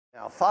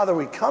Now, Father,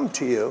 we come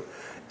to you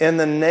in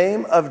the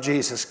name of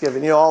Jesus,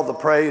 giving you all the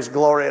praise,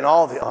 glory, and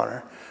all the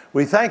honor.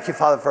 We thank you,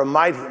 Father, for a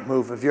mighty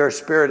move of your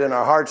Spirit in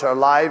our hearts, our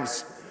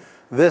lives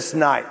this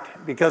night,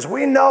 because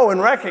we know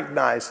and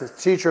recognize the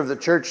teacher of the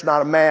church,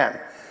 not a man.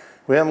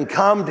 We haven't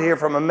come to hear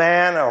from a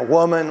man or a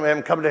woman. We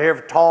haven't come to hear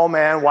from a tall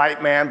man,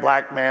 white man,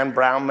 black man,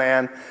 brown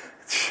man.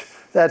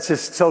 That's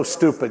just so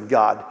stupid,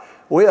 God.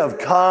 We have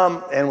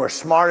come and we're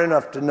smart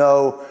enough to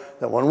know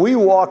that when we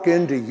walk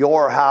into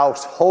your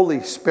house,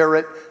 Holy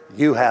Spirit,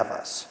 you have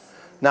us.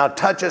 Now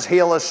touch us,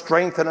 heal us,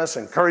 strengthen us,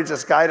 encourage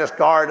us, guide us,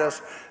 guard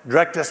us,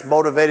 direct us,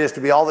 motivate us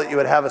to be all that you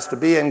would have us to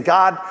be. And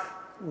God,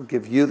 we'll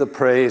give you the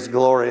praise,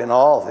 glory, and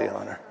all the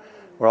honor.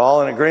 We're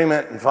all in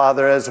agreement. And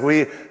Father, as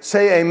we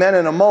say amen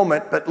in a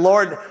moment, but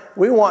Lord,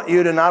 we want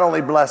you to not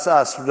only bless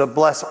us, but to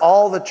bless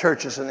all the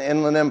churches in the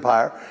Inland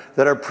Empire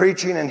that are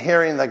preaching and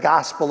hearing the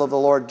gospel of the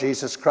Lord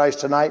Jesus Christ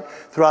tonight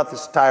throughout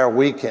this entire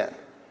weekend.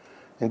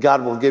 And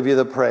God will give you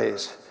the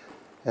praise.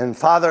 And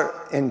Father,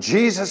 in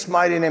Jesus'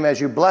 mighty name,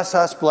 as you bless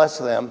us, bless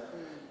them.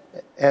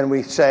 And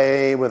we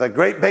say with a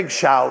great big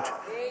shout,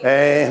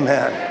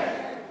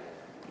 amen.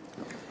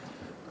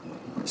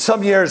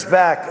 Some years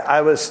back,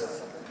 I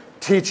was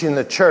teaching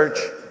the church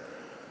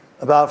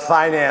about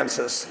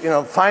finances. You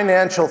know,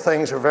 financial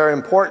things are very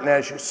important.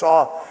 As you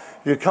saw,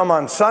 you come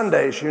on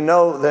Sundays, you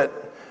know that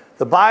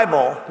the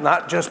Bible,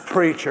 not just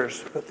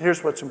preachers, but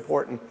here's what's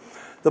important.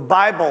 The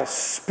Bible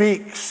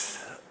speaks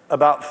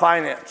about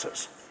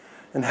finances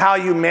and how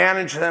you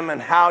manage them and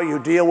how you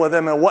deal with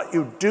them and what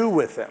you do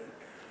with them.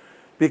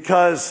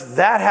 Because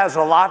that has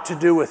a lot to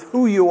do with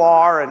who you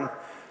are and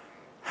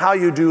how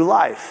you do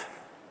life,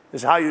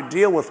 is how you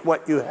deal with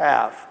what you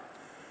have.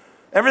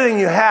 Everything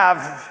you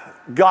have,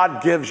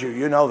 God gives you,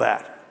 you know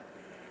that.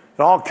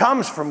 It all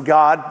comes from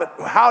God, but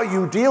how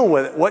you deal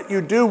with it, what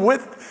you do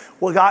with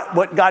what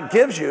God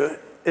gives you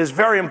is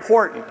very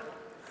important.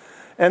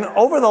 And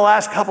over the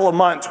last couple of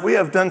months, we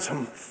have done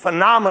some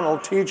phenomenal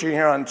teaching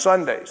here on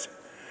Sundays.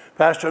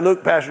 Pastor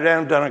Luke, Pastor Dan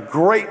have done a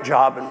great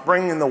job in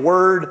bringing the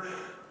word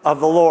of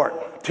the Lord,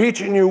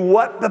 teaching you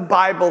what the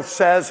Bible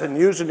says and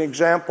using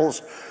examples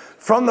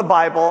from the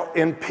Bible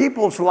in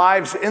people's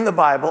lives in the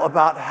Bible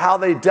about how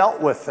they dealt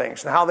with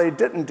things and how they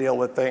didn't deal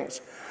with things,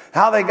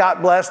 how they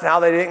got blessed and how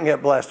they didn't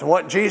get blessed, and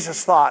what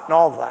Jesus thought and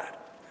all of that.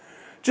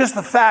 Just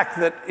the fact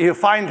that you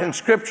find in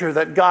Scripture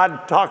that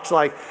God talks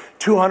like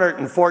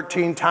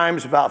 214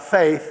 times about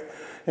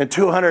faith and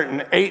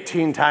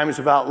 218 times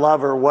about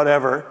love or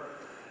whatever,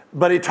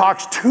 but he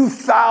talks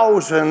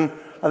 2,000,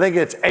 I think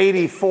it's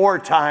 84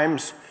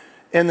 times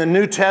in the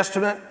New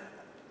Testament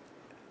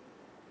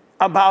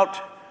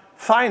about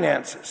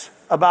finances,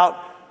 about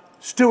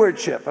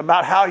stewardship,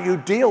 about how you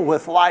deal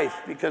with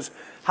life, because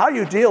how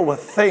you deal with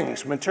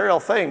things, material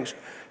things,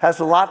 has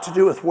a lot to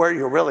do with where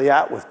you're really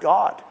at with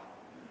God.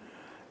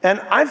 And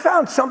I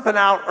found something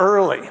out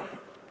early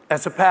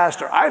as a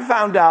pastor. I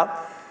found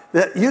out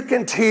that you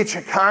can teach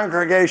a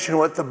congregation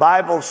what the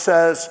Bible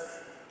says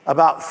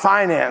about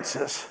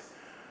finances,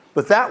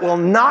 but that will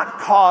not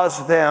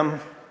cause them,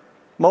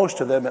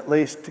 most of them at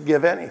least, to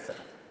give anything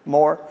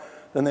more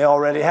than they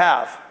already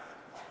have.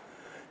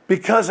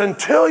 Because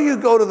until you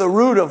go to the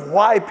root of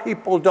why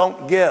people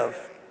don't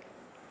give,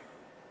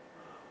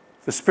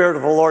 the Spirit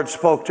of the Lord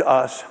spoke to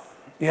us,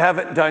 you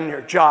haven't done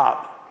your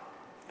job.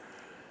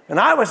 And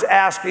I was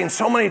asking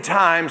so many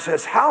times,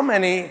 as how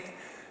many,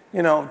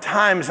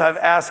 times I've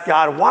asked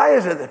God, why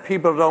is it that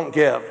people don't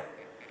give?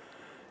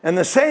 And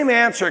the same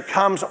answer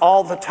comes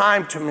all the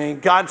time to me.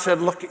 God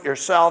said, look at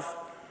yourself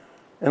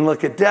and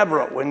look at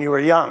Deborah when you were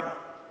young.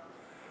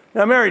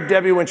 Now, I married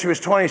Debbie when she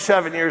was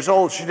 27 years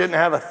old. She didn't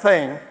have a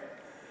thing.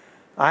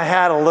 I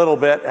had a little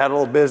bit, had a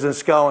little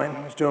business going.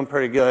 I was doing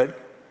pretty good.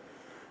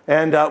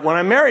 And when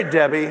I married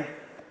Debbie,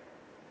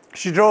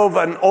 she drove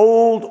an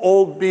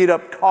old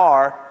beat-up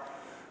car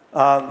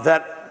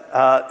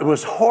that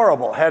was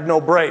horrible, had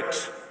no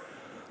brakes.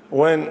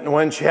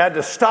 When she had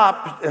to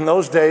stop in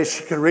those days,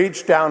 she could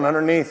reach down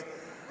underneath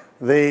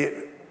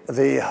the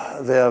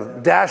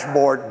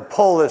dashboard and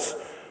pull this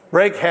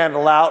brake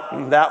handle out,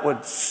 and that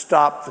would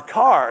stop the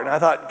car. And I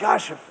thought,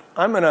 gosh, if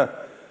I'm going to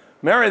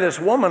marry this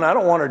woman, I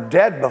don't want her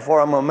dead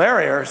before I'm going to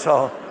marry her.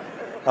 So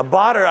I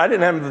bought her. I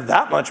didn't have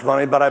that much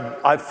money, but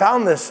I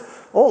found this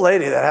old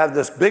lady that had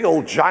this big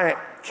old giant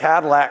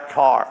Cadillac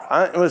car.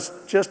 It was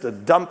just a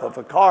dump of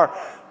a car,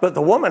 but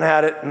the woman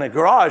had it in the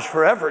garage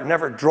forever,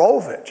 never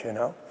drove it,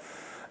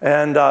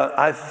 And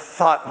I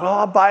thought, well,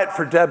 I'll buy it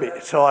for Debbie.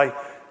 So I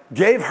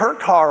gave her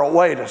car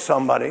away to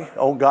somebody.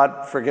 Oh,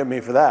 God, forgive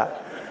me for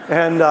that.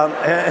 And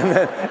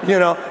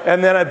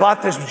then I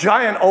bought this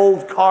giant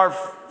old car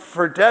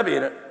for Debbie,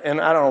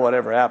 and I don't know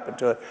whatever happened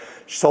to it.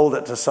 She sold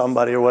it to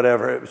somebody or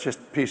whatever. It was just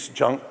a piece of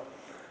junk.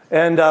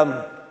 And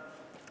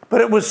but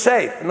it was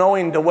safe,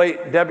 knowing the way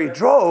Debbie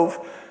drove.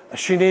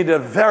 She needed a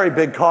very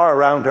big car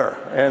around her.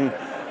 And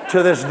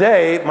to this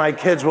day, my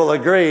kids will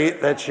agree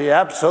that she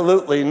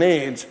absolutely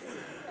needs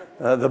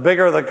the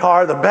bigger the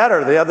car, the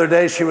better. The other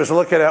day, she was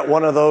looking at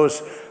one of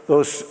those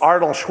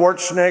Arnold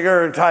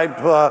Schwarzenegger type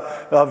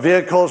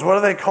vehicles. What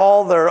are they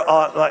called? They're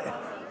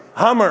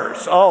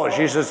Hummers. Oh,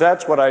 she says,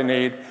 that's what I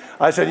need.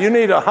 I said, you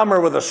need a Hummer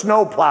with a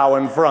snowplow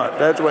in front.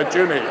 That's what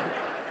you need.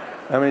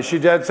 I mean, she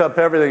deads up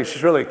everything.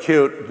 She's really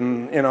cute,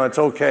 and, it's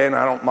okay, and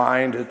I don't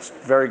mind. It's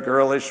very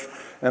girlish,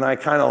 and I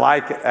kind of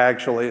like it,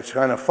 actually. It's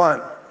kind of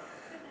fun.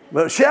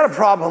 But she had a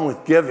problem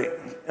with giving.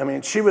 I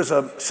mean, she was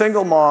a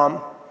single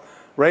mom,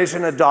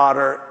 raising a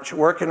daughter,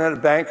 working at a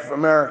Bank of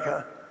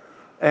America,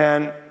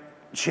 and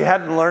she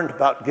hadn't learned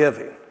about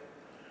giving.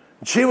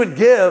 She would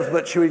give,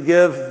 but she would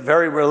give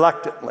very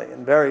reluctantly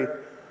and very,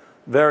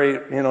 very,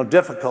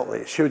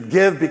 difficultly. She would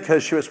give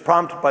because she was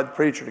prompted by the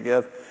preacher to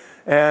give,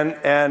 and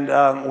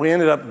we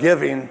ended up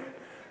giving,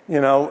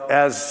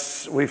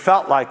 as we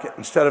felt like it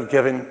instead of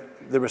giving.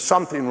 There was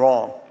something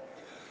wrong.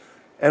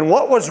 And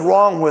what was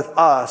wrong with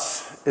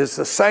us is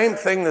the same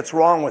thing that's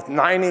wrong with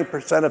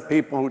 90% of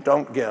people who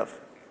don't give.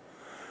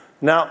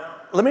 Now,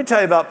 let me tell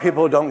you about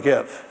people who don't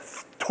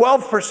give.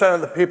 12%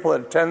 of the people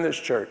that attend this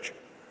church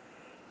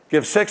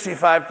give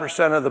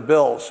 65% of the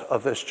bills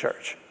of this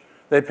church.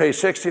 They pay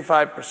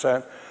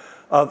 65%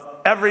 of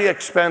every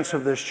expense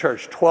of this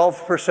church,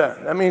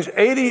 12%. That means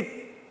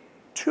 82%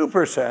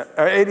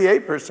 or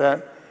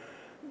 88%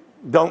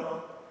 don't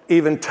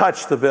even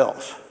touch the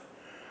bills.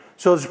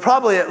 So there's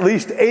probably at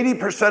least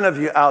 80% of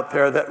you out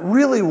there that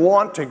really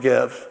want to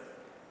give,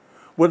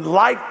 would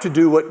like to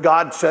do what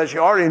God says.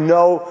 You already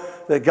know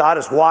that God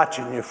is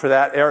watching you for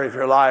that area of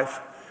your life.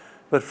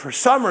 But for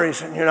some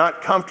reason, you're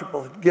not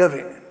comfortable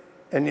giving.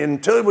 And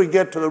until we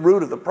get to the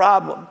root of the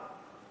problem,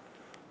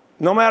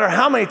 no matter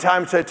how many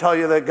times I tell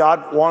you that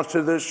God wants to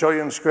do this, show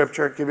you in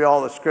Scripture, give you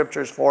all the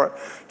Scriptures for it,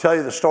 tell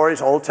you the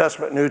stories, Old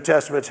Testament, New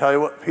Testament, tell you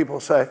what people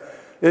say,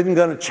 it isn't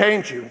going to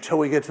change you until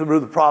we get to the root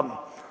of the problem.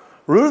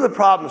 Root of the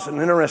problem is an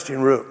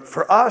interesting root.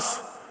 For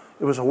us,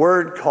 it was a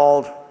word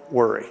called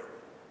worry.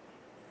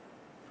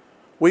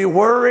 We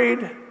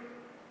worried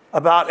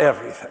about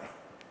everything.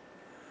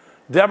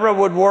 Deborah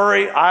would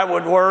worry, I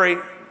would worry.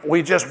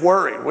 We just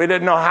worried. We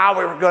didn't know how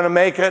we were going to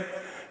make it.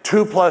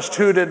 2 plus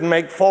 2 didn't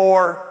make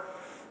 4.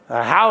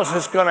 How's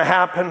this going to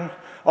happen?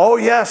 Oh,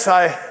 yes,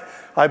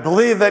 I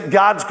believe that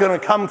God's going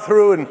to come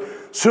through and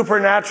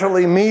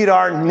supernaturally meet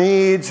our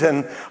needs.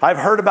 And I've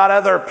heard about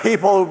other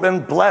people who've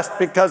been blessed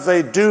because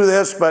they do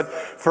this. But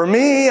for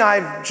me,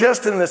 I'm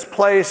just in this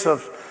place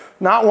of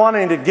not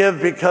wanting to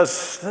give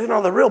because,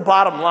 the real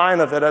bottom line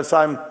of it is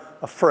I'm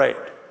afraid.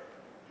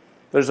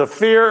 There's a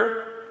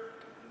fear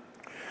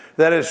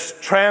that is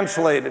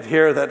translated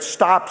here that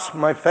stops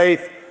my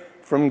faith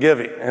from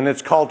giving. And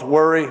it's called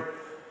worry,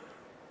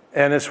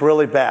 and it's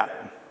really bad.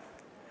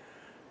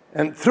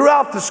 And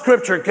throughout the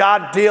Scripture,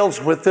 God deals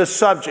with this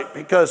subject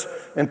because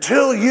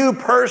until you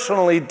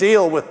personally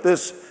deal with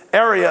this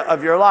area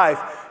of your life,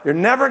 you're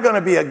never going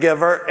to be a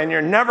giver, and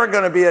you're never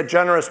going to be a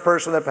generous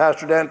person that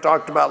Pastor Dan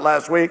talked about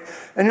last week,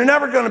 and you're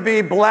never going to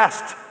be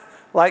blessed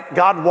like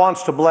God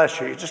wants to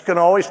bless you. You're just going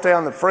to always stay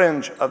on the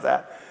fringe of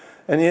that.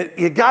 And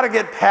you got to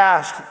get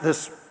past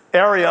this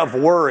area of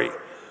worry.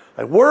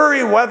 I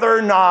worry whether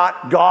or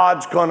not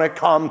God's going to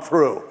come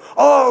through.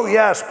 Oh,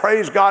 yes,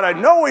 praise God. I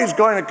know He's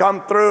going to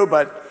come through,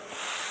 but,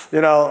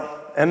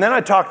 and then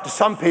I talk to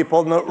some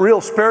people, and the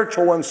real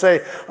spiritual ones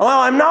say, well,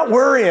 I'm not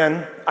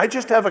worrying. I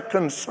just have a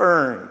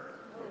concern.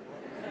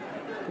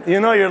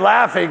 You're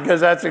laughing because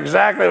that's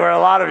exactly where a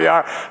lot of you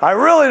are. I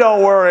really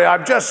don't worry.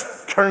 I'm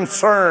just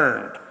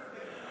concerned.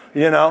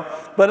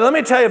 But let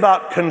me tell you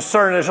about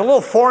concern. There's a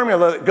little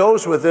formula that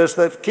goes with this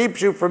that keeps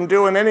you from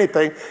doing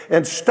anything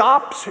and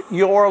stops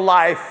your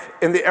life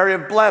in the area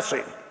of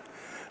blessing.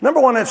 Number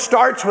one, it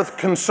starts with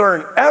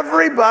concern.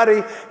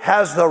 Everybody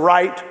has the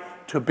right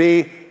to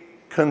be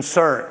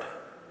concerned.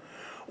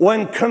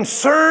 When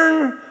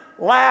concern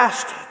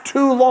lasts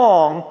too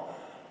long,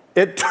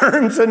 it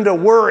turns into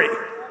worry.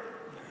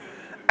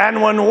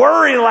 And when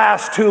worry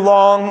lasts too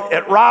long,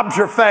 it robs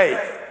your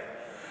faith.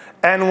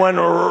 And when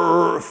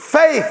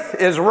faith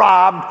is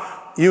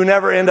robbed, you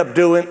never end up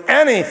doing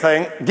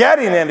anything,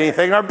 getting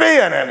anything, or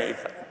being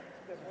anything.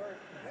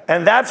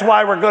 And that's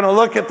why we're going to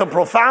look at the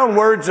profound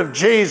words of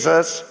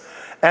Jesus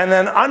and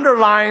then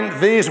underline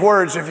these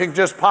words. If you could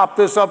just pop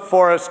this up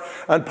for us.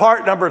 And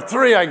part number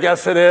 3, I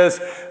guess it is,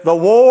 the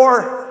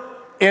war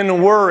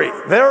in worry.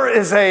 There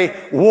is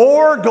a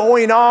war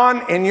going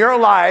on in your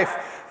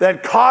life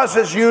that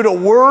causes you to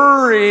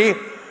worry.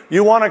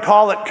 You want to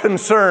call it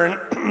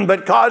concern,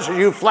 but causes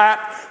you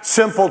flat,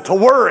 simple to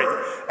worry.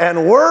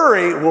 And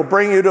worry will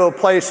bring you to a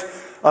place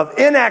of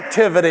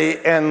inactivity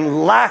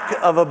and lack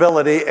of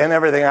ability and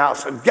everything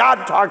else. And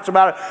God talks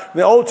about it in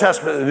the Old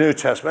Testament and the New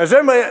Testament. Is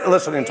anybody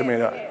listening to me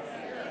now?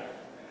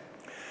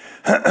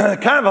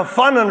 Kind of a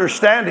fun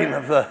understanding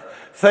of the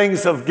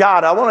things of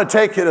God. I want to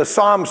take you to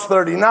Psalms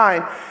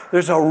 39.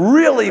 There's a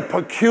really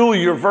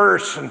peculiar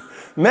verse, and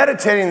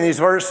meditating these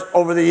verses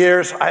over the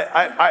years,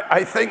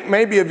 I think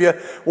maybe of you,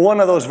 one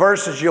of those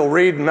verses you'll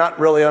read and not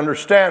really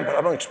understand, but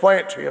I'm going to explain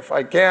it to you if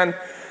I can.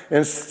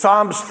 In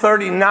Psalms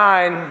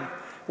 39,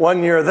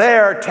 when you're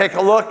there, take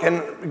a look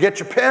and get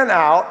your pen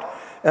out,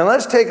 and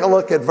let's take a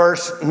look at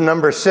verse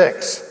number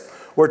 6.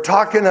 We're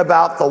talking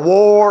about the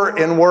war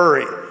in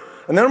worry.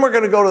 And then we're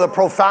going to go to the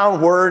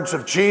profound words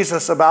of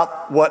Jesus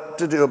about what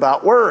to do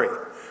about worry.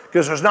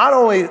 Because there's not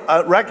only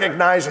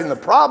recognizing the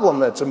problem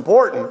that's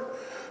important,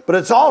 but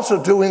it's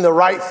also doing the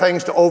right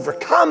things to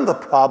overcome the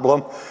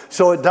problem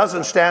so it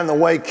doesn't stand in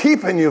the way,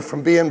 keeping you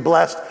from being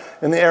blessed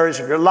in the areas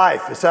of your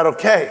life. Is that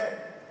okay?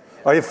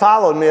 Are you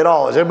following me at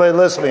all? Is everybody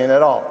listening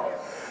at all?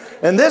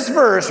 In this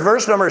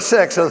verse number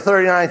 6 of the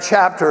 39th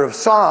chapter of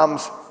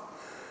Psalms,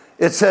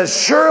 it says,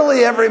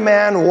 surely every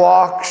man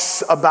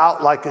walks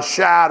about like a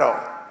shadow.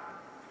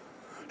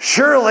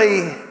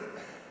 Surely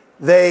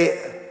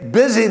they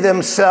busy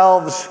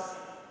themselves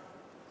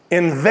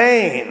in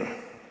vain.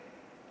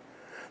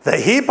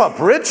 They heap up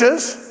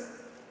riches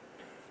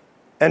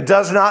and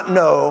does not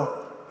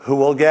know who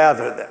will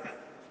gather them.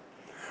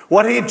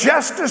 What he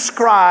just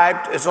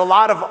described is a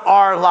lot of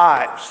our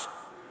lives.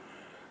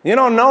 You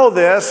don't know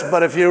this,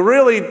 but if you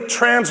really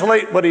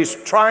translate what he's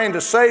trying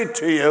to say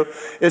to you,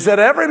 is that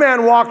every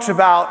man walks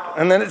about,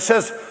 and then it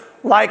says,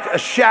 like a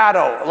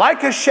shadow.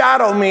 Like a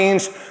shadow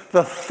means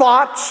the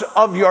thoughts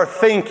of your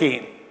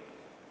thinking.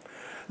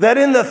 That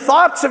in the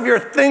thoughts of your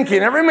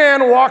thinking, every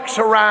man walks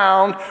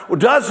around,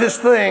 does his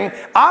thing,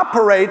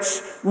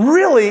 operates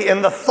really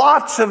in the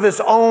thoughts of his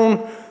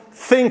own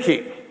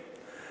thinking.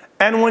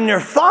 And when your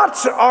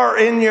thoughts are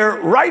in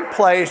your right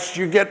place,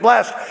 you get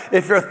blessed.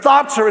 If your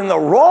thoughts are in the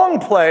wrong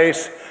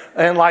place,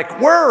 and like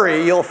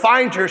worry, you'll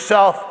find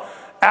yourself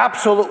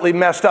absolutely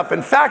messed up.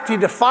 In fact, he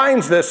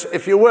defines this,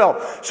 if you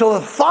will. So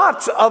the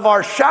thoughts of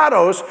our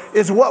shadows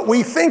is what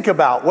we think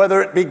about,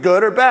 whether it be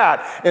good or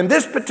bad. In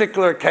this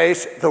particular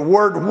case, the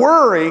word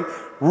worry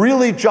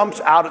really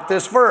jumps out at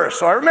this verse.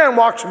 So every man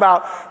walks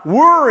about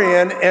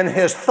worrying in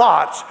his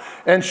thoughts,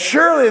 and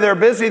surely they're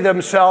busy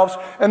themselves,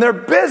 and they're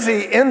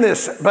busy in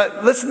this.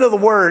 But listen to the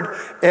word,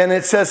 and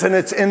it says, and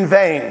it's in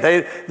vain.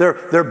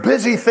 They're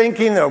busy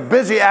thinking, they're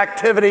busy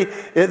activity,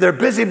 they're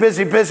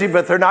busy,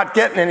 but they're not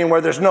getting anywhere.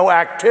 There's no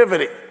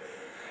activity.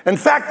 In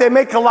fact, they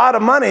make a lot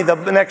of money. The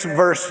next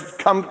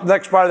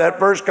part of that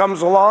verse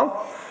comes along.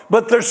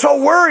 But they're so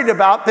worried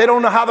about, they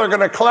don't know how they're going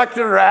to collect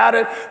it or add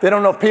it. They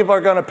don't know if people are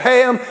going to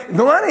pay them.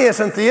 The money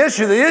isn't the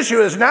issue. The issue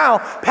is now,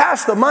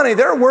 past the money,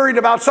 they're worried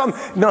about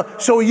something. No,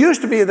 so it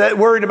used to be that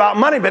worried about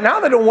money, but now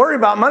they don't worry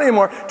about money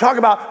anymore. Talk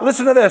about,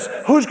 listen to this,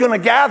 who's going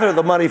to gather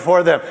the money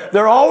for them?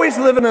 They're always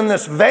living in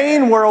this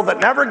vain world that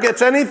never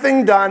gets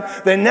anything done.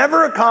 They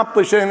never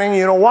accomplish anything.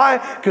 You know why?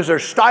 Because they're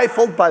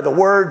stifled by the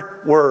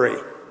word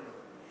worry.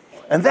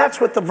 And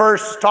that's what the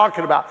verse is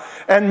talking about.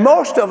 And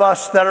most of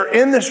us that are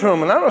in this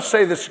room, and I'm going to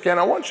say this again,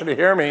 I want you to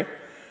hear me.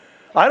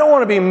 I don't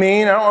want to be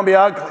mean, I don't want to be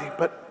ugly,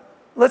 but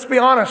let's be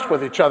honest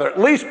with each other, at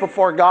least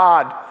before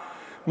God.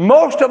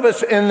 Most of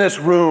us in this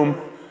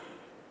room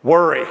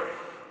worry.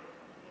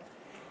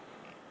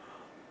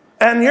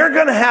 And you're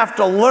going to have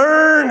to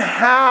learn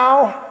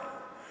how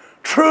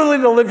truly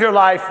to live your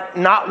life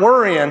not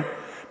worrying,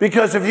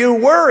 because if you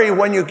worry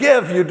when you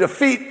give, you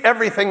defeat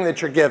everything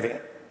that you're giving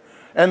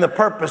and the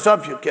purpose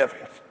of your giving.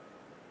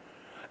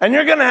 And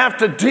you're going to have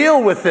to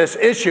deal with this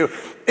issue.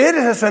 It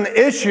is an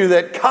issue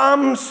that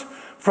comes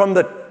from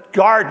the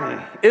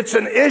garden. It's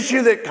an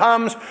issue that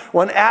comes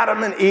when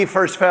Adam and Eve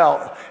first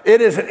fell. It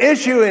is an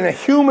issue in a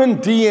human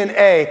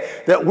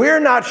DNA that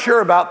we're not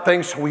sure about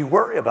things, so we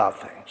worry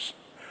about things.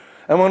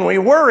 And when we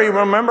worry,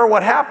 remember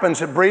what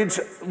happens. It breeds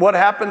what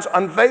happens,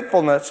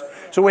 unfaithfulness.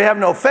 So we have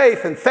no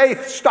faith, and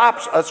faith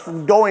stops us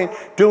from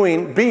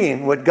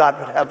being what God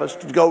would have us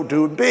to go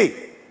do and be.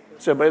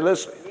 Is everybody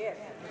listening? Yes.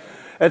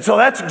 And so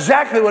that's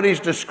exactly what he's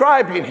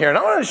describing here. And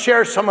I want to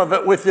share some of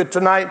it with you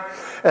tonight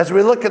as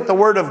we look at the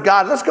Word of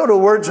God. Let's go to the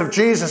words of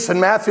Jesus in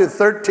Matthew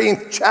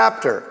 13th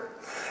chapter.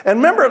 And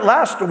remember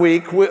last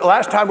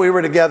time we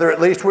were together,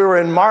 at least, we were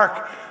in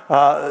Mark,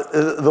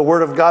 the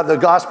Word of God, the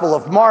Gospel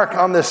of Mark,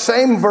 on this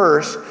same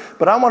verse.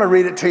 But I want to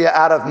read it to you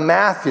out of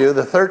Matthew,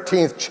 the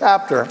 13th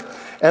chapter.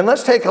 And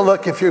let's take a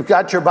look, if you've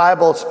got your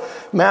Bibles,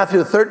 Matthew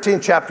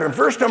 13th chapter, and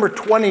verse number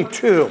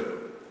 22.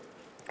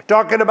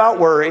 Talking about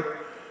worry,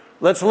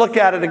 let's look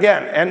at it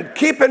again. And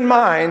keep in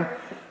mind,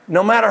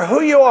 no matter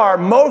who you are,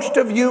 most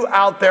of you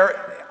out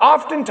there,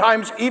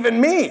 oftentimes even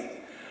me,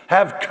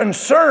 have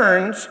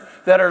concerns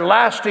that are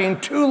lasting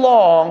too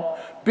long,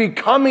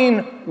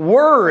 becoming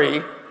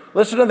worry.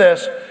 Listen to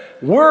this.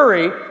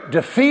 Worry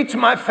defeats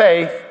my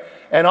faith,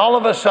 and all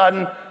of a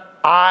sudden,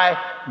 I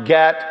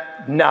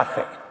get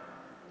nothing.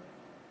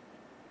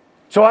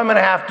 So I'm going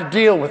to have to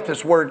deal with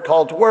this word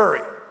called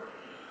worry.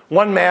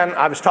 One man,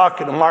 I was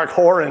talking to Mark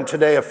Horan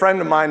today, a friend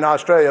of mine in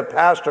Australia, a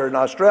pastor in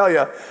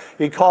Australia.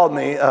 He called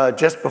me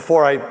just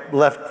before I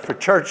left for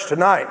church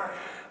tonight.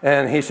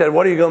 And he said,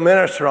 what are you going to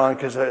minister on?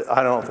 Because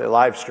I don't know if they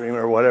live stream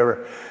or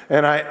whatever.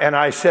 And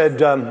I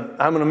said, I'm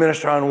going to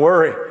minister on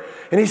worry.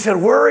 And he said,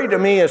 worry to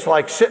me is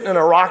like sitting in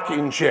a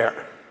rocking chair.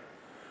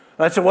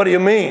 And I said, what do you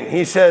mean?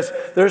 He says,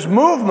 there's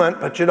movement,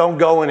 but you don't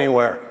go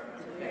anywhere.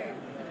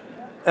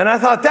 And I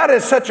thought that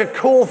is such a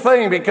cool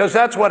thing, because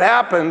that's what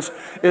happens,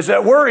 is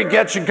that worry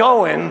gets you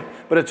going,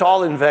 but it's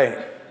all in vain.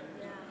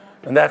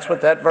 And that's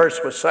what that verse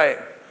was saying.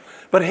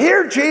 But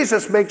here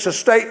Jesus makes a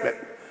statement.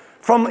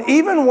 From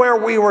even where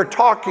we were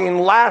talking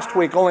last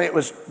week, only it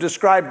was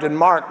described in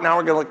Mark. Now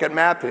we're going to look at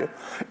Matthew.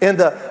 In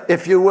the,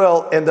 if you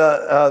will, in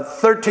the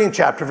 13th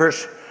chapter,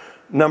 verse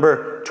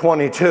number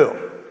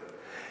 22.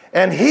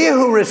 And he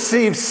who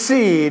receives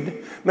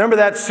seed, remember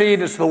that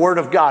seed is the word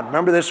of God.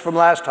 Remember this from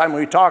last time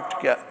we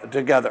talked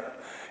together.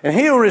 And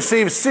he who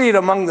receives seed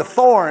among the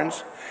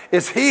thorns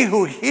is he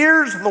who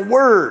hears the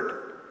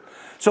word.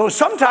 So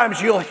sometimes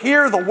you'll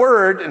hear the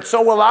word, and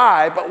so will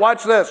I, but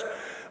watch this.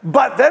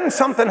 But then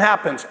something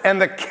happens,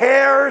 and the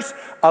cares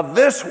of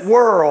this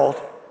world,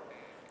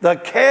 do you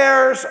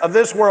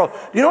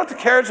know what the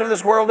cares of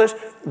this world is?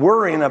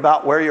 Worrying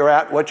about where you're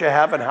at, what you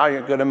have, and how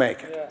you're going to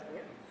make it.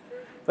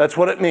 That's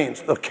what it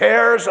means. The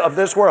cares of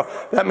this world.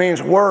 That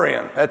means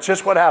worrying. That's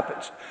just what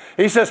happens.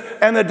 He says,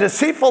 and the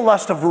deceitful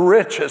lust of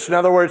riches. In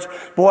other words,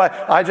 boy,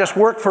 I just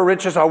work for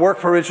riches. I work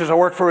for riches. I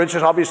work for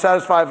riches. I'll be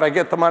satisfied if I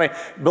get the money.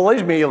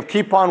 Believe me, you'll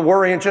keep on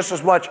worrying just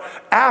as much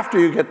after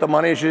you get the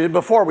money as you did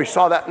before. We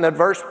saw that in that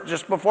verse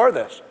just before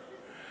this.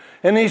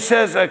 And he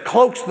says,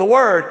 cloaks the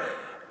word,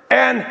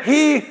 and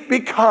he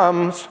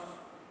becomes,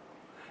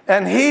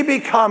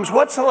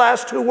 what's the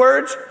last two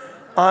words?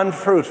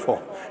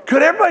 Unfruitful.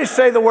 Could everybody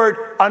say the word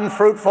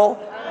unfruitful?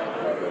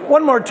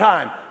 One more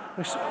time.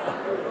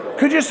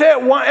 Could you say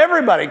it,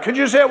 everybody? Could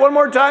you say it one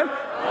more time?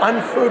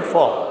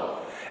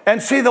 Unfruitful.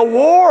 And see, the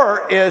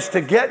war is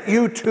to get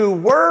you to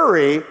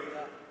worry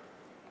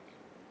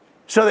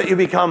so that you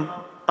become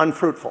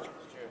unfruitful.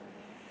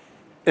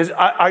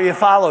 Are you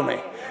following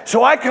me?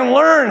 So I can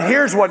learn,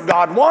 here's what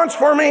God wants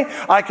for me.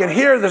 I can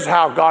hear this is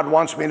how God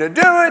wants me to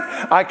do it.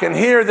 I can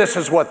hear this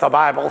is what the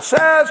Bible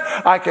says.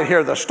 I can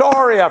hear the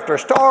story after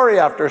story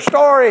after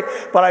story.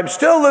 But I'm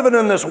still living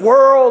in this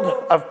world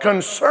of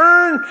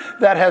concern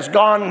that has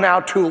gone now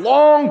too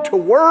long to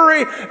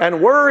worry.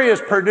 And worry is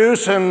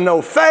producing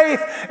no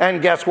faith.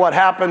 And guess what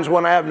happens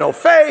when I have no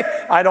faith?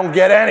 I don't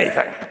get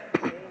anything.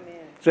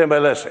 Is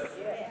anybody listening?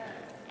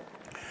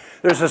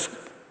 There's this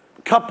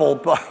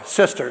couple,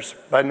 sisters,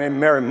 by the name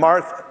Mary and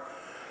Martha.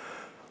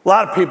 A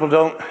lot of people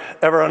don't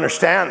ever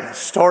understand the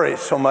story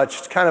so much.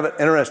 It's kind of an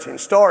interesting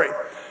story.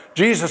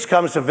 Jesus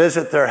comes to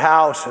visit their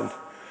house, and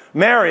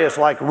Mary is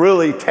like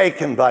really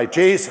taken by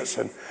Jesus.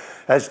 And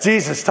as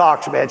Jesus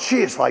talks, man, she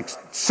is like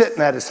sitting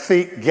at his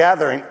feet,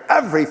 gathering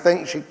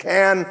everything she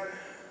can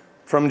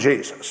from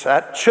Jesus.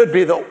 That should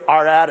be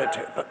our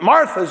attitude. But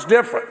Martha's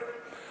different.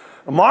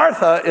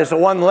 Martha is the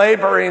one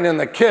laboring in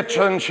the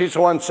kitchen. She's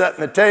the one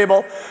setting the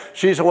table.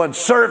 She's the one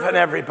serving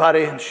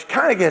everybody. And she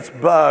kind of gets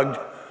bugged.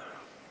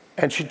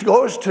 And she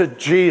goes to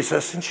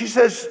Jesus and she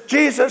says,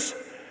 Jesus,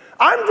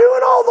 I'm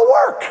doing all the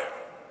work.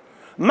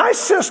 My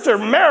sister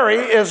Mary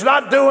is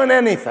not doing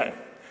anything.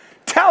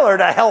 Tell her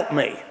to help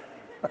me.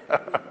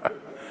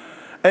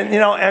 And, you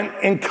know, and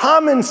in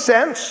common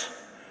sense,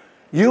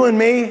 you and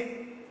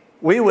me,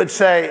 we would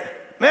say,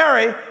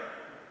 Mary,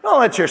 don't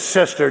let your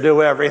sister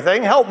do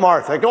everything. Help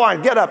Martha. Go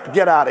on, get up,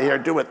 get out of here,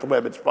 do what the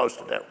women's supposed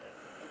to do.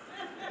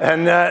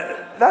 And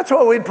that's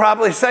what we'd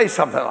probably say,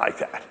 something like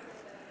that.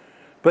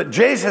 But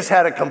Jesus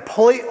had a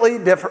completely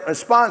different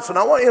response. And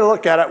I want you to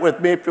look at it with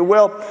me, if you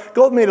will.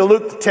 Go with me to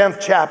Luke, the 10th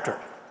chapter.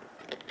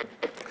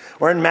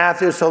 We're in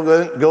Matthew, so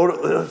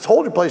let's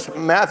hold your place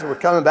in Matthew. We're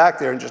coming back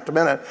there in just a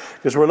minute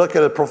because we're looking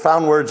at the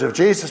profound words of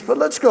Jesus. But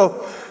let's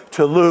go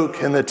to Luke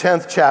in the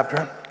 10th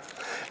chapter.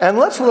 And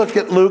let's look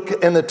at Luke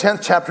in the 10th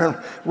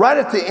chapter, right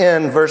at the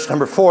end, verse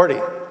number 40.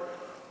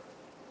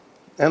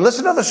 And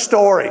listen to the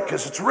story,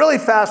 because it's really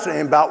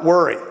fascinating about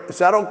worry. Is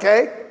that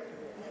okay?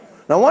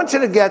 Now, I want you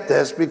to get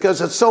this, because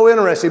it's so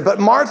interesting. But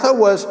Martha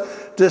was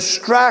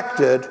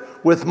distracted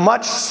with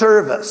much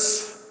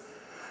service.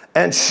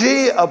 And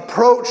she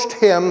approached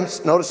him,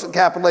 notice the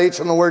capital H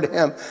on the word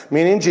him,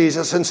 meaning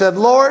Jesus, and said,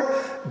 Lord,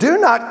 do you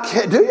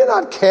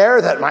not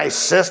care that my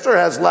sister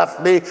has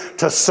left me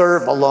to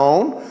serve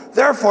alone?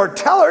 Therefore,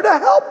 tell her to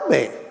help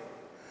me.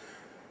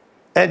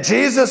 And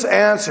Jesus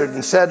answered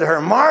and said to her,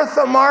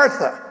 Martha,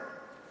 Martha,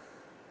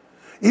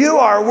 you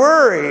are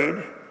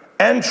worried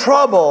and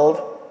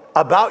troubled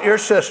about your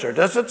sister.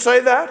 Does it say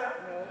that?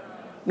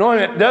 No,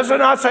 it does it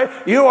not say,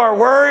 you are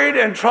worried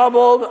and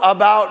troubled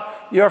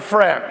about your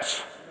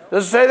friends.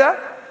 Does it say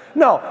that?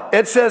 No,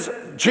 it says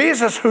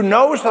Jesus, who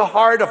knows the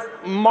heart of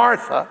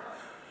Martha,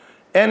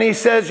 and he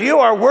says, you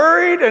are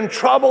worried and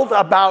troubled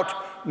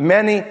about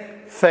many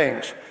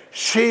things.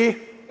 She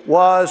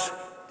was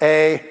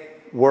a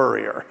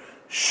worrier.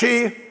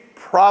 She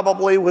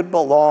probably would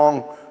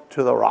belong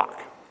to the Rock.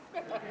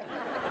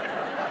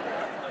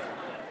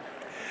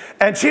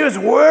 And she was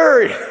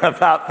worried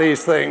about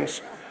these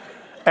things.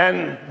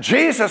 And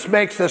Jesus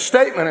makes this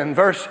statement in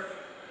verse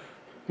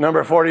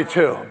number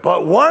 42.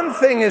 But one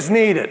thing is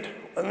needed.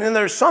 I mean,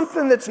 there's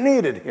something that's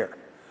needed here.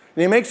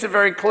 And he makes it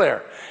very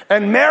clear.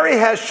 And Mary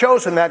has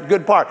chosen that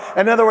good part.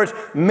 In other words,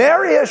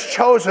 Mary has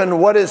chosen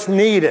what is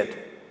needed.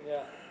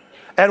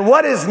 And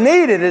what is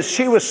needed is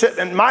she was sitting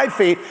at my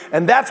feet,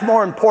 and that's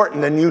more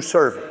important than you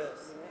serving.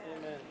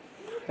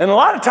 And a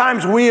lot of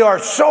times we are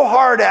so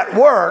hard at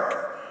work,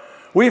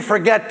 we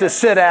forget to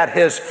sit at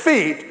his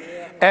feet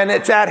And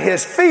it's at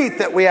his feet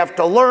that we have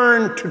to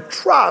learn to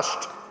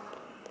trust.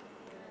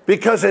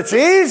 Because it's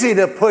easy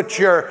to put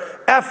your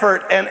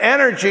effort and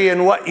energy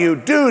in what you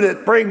do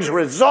that brings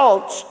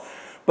results,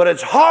 but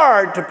it's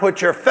hard to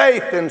put your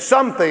faith in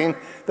something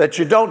that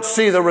you don't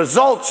see the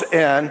results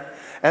in.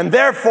 And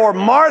therefore,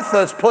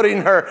 Martha's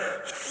putting her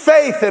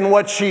faith in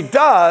what she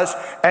does,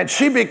 and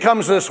she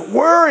becomes this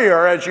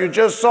worrier, as you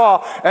just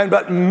saw.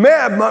 But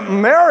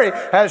Mary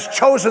has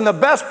chosen the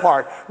best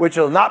part, which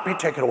will not be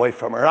taken away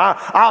from her.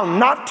 I'll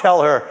not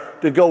tell her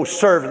to go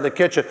serve in the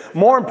kitchen.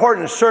 More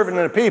important than serving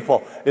the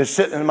people is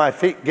sitting at my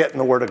feet getting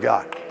the Word of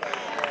God.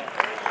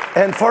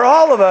 And for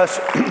all of us,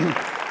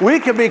 we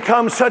can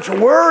become such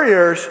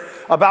worriers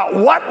about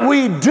what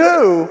we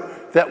do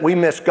that we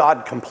miss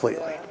God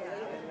completely.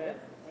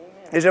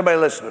 Is everybody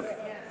listening to me?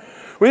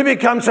 We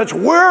become such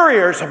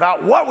worriers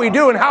about what we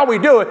do and how we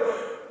do it,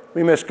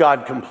 we miss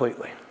God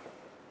completely.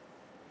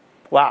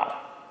 Wow.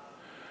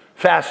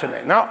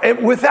 Fascinating. Now,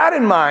 with that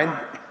in mind,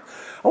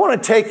 I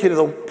want to take you to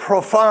the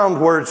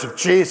profound words of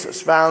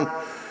Jesus, found,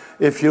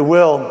 if you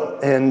will,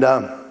 in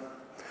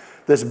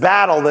this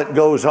battle that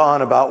goes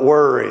on about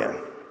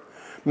worrying.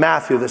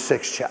 Matthew, the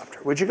 6th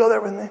chapter. Would you go there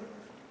with me?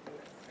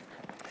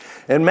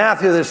 In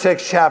Matthew, the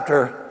 6th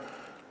chapter,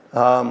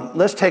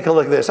 let's take a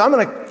look at this. I'm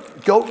going to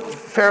go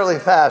fairly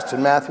fast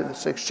in Matthew, the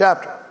 6th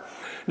chapter.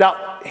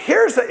 Now,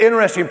 here's the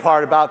interesting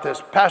part about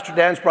this. Pastor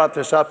Dan's brought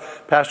this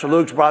up. Pastor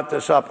Luke's brought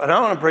this up. And I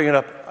want to bring it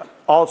up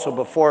also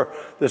before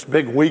this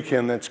big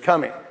weekend that's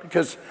coming.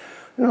 Because,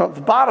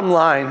 the bottom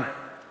line,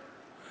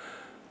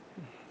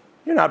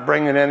 you're not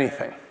bringing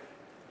anything.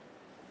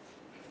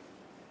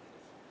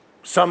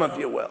 Some of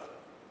you will.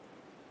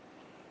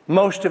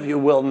 Most of you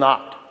will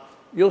not.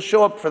 You'll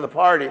show up for the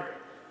party.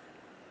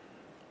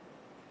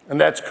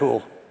 And that's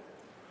cool.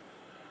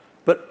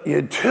 But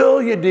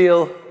until you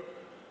deal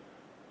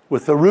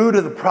with the root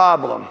of the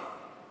problem,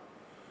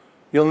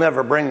 you'll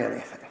never bring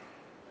anything.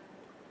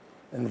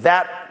 And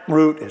that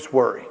root is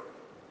worry.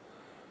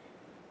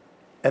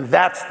 And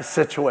that's the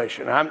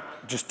situation. I'm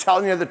just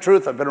telling you the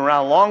truth. I've been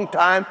around a long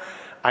time.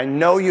 I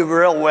know you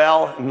real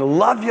well and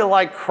love you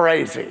like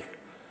crazy.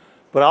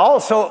 But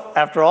also,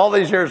 after all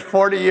these years,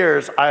 40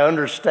 years, I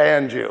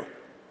understand you.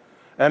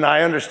 And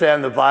I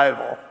understand the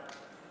Bible.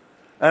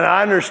 And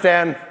I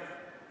understand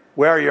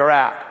where you're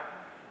at.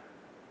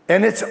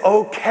 And it's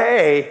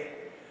okay,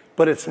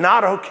 but it's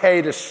not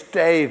okay to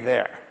stay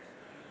there.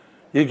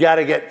 You got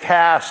to get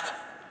past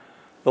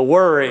the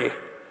worry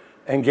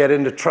and get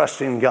into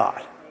trusting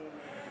God.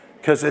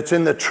 Because it's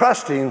in the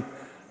trusting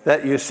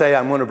that you say,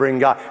 I'm going to bring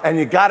God. And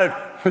you got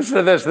to, listen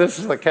to this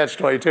is the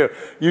catch-22.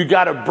 You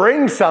got to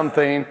bring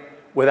something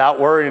without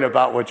worrying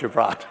about what you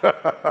brought.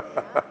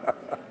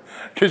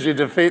 Because you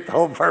defeat the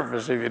whole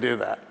purpose if you do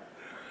that.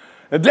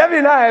 And Debbie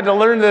and I had to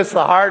learn this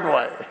the hard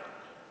way.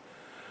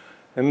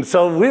 And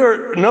so we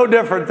were no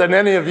different than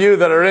any of you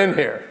that are in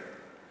here.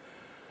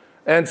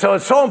 And so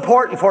it's so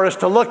important for us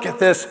to look at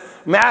this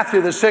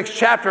Matthew, the 6th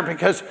chapter,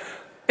 because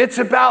it's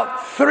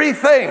about three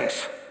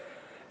things.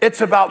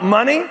 It's about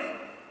money.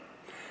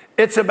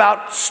 It's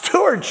about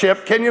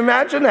stewardship. Can you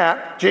imagine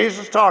that?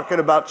 Jesus talking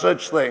about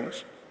such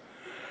things.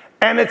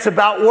 And it's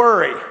about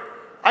worry.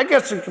 I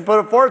guess you could put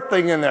a fourth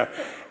thing in there.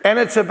 And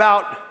it's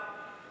about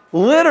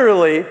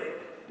literally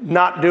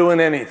not doing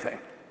anything.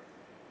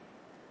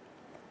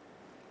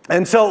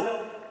 And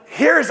so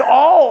here's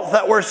all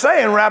that we're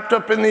saying wrapped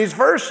up in these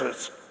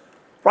verses,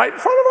 right in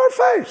front of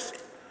our face.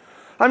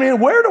 I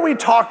mean, where do we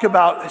talk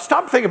about,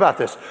 stop thinking about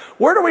this.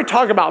 Where do we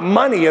talk about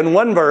money in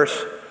one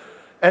verse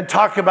and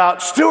talk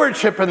about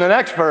stewardship in the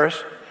next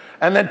verse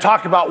and then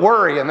talk about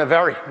worry in the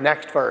very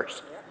next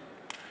verse?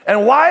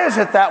 And why is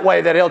it that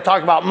way that he'll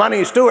talk about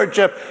money,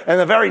 stewardship, and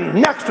the very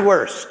next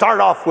verse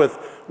start off with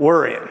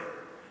worrying?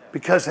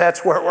 Because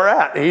that's where we're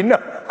at. He knows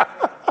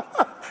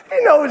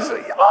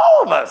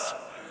all of us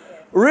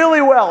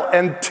really well.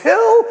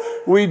 Until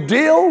we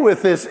deal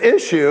with this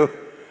issue,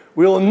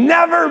 we will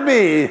never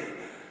be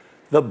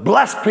the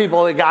blessed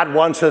people that God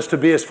wants us to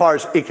be as far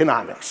as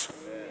economics.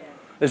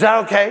 Is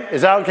that okay?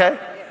 Is that okay?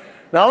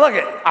 Now look,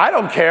 I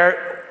don't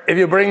care if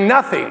you bring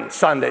nothing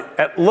Sunday.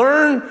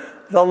 Learn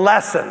the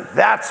lesson.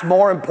 That's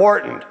more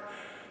important.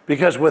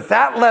 Because with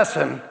that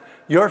lesson,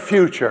 your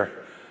future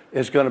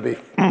is going to be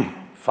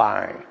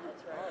fine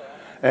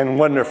and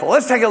wonderful.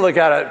 Let's take a look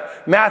at it.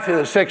 Matthew,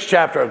 the 6th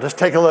chapter. Let's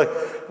take a look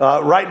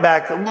right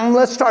back.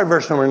 Let's start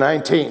verse number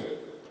 19.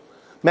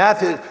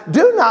 Matthew,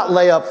 do not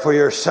lay up for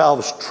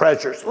yourselves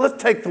treasures.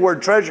 Let's take the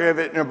word treasure, if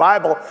it's in your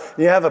Bible.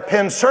 You have a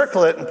pen,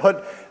 circle it, and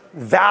put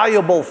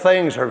valuable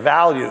things or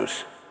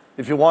values,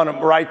 if you want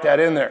to write that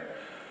in there.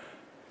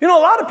 You know,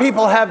 a lot of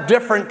people have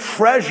different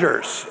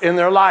treasures in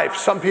their life.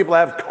 Some people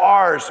have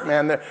cars,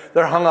 man,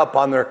 they're hung up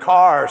on their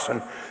cars.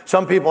 And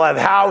some people have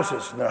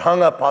houses, and they're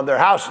hung up on their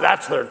houses.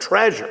 That's their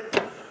treasure.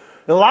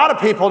 A lot of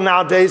people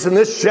nowadays in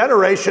this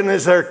generation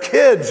is their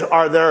kids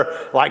are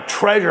their like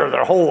treasure.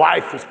 Their whole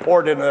life is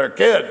poured into their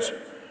kids.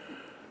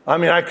 I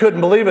mean, I couldn't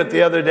believe it.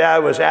 The other day I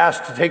was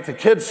asked to take the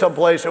kids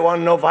someplace. They wanted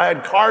to know if I had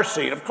a car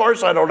seat. Of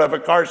course I don't have a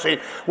car seat.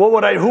 Who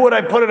would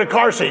I put in a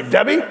car seat?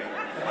 Debbie?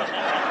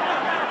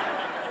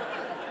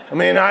 I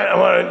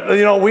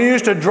mean, we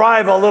used to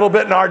drive a little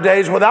bit in our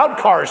days without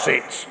car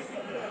seats.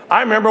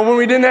 I remember when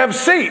we didn't have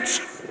seats,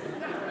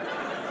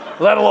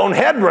 let alone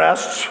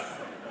headrests.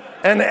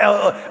 And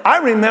I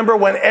remember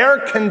when air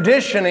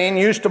conditioning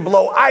used to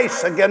blow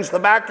ice against the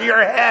back of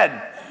your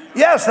head.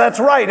 Yes, that's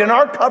right. In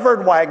our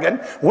covered wagon,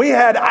 we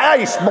had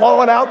ice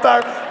blowing out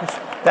there.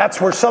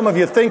 That's where some of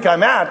you think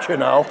I'm at, you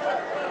know.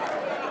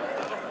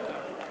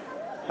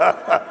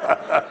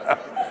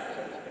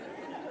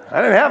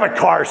 I didn't have a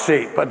car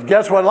seat, but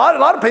guess what? A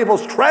lot of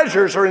people's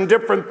treasures are in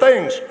different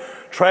things.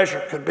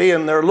 Treasure could be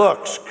in their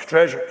looks.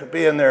 Treasure could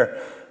be in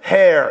their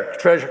hair.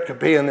 Treasure could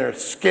be in their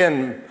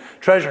skin.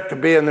 Treasure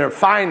could be in their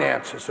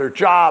finances, their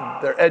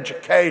job, their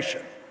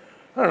education.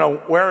 I don't know,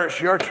 where is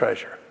your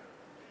treasure?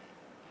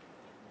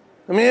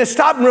 I mean,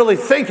 stop and really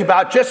think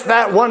about just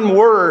that one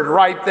word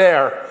right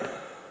there.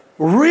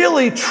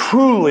 Really,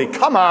 truly,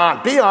 come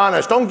on, be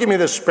honest. Don't give me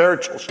this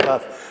spiritual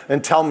stuff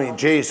and tell me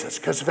Jesus.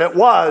 Because if it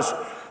was,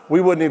 we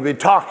wouldn't even be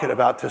talking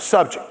about this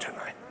subject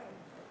tonight.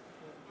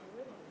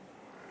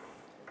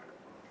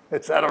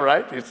 Is that all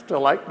right? You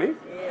still like me?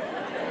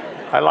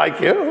 I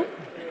like you.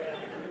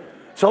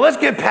 So let's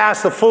get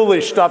past the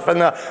foolish stuff and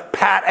the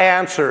pat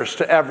answers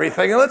to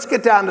everything. And let's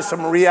get down to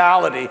some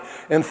reality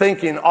and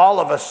thinking all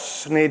of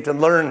us need to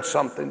learn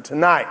something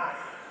tonight.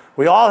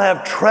 We all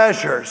have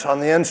treasures on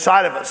the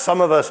inside of us.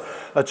 Some of us,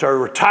 it's our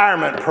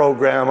retirement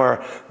program,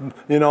 or,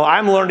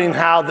 I'm learning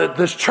how that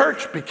this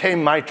church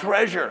became my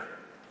treasure.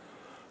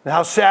 And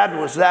how sad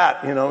was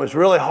that? It was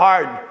really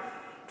hard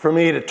for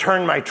me to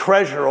turn my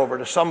treasure over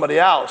to somebody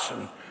else.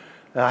 And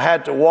I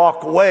had to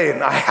walk away,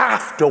 and I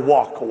have to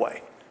walk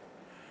away.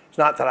 It's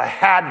not that I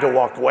had to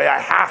walk away, I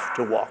have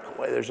to walk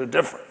away. There's a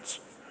difference.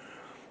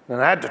 And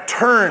I had to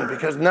turn,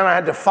 because then I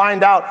had to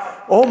find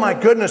out, oh my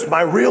goodness,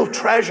 my real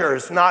treasure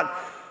is not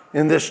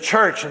in this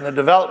church, in the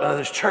development of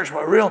this church.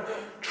 My real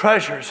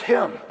treasure is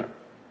Him.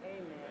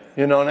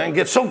 And I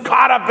get so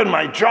caught up in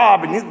my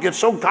job, and you get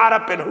so caught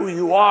up in who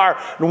you are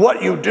and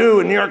what you do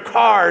and your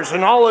cars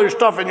and all your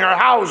stuff in your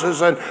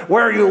houses and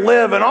where you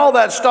live and all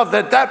that stuff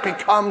that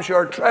becomes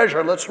your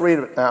treasure. Let's read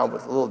it now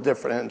with a little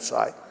different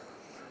insight.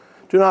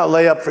 Do not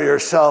lay up for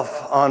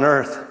yourself on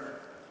earth,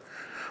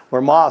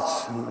 where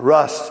moths and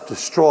rust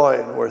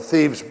destroy and where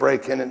thieves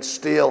break in and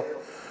steal.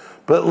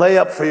 But lay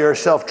up for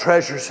yourself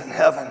treasures in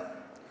heaven,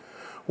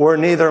 where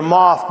neither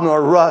moth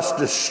nor rust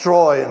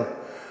destroy and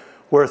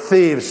where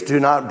thieves do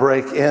not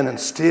break in and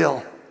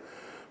steal.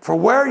 For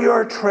where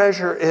your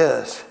treasure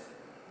is,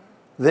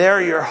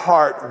 there your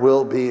heart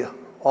will be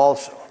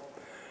also.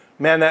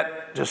 Man,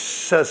 that just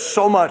says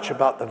so much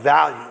about the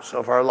values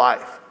of our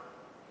life.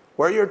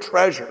 Where your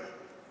treasure,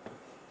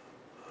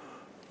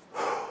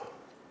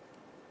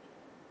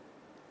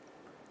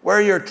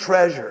 where your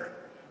treasure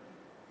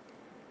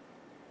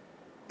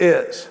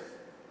is,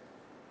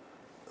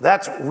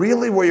 that's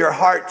really where your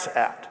heart's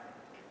at.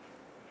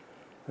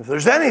 If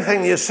there's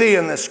anything you see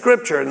in the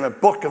scripture, in the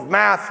book of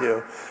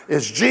Matthew,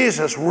 is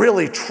Jesus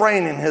really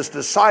training his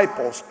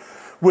disciples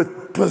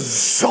with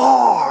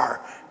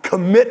bizarre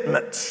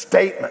commitment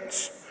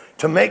statements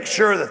to make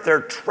sure that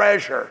their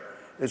treasure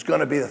is going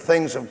to be the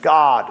things of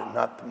God and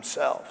not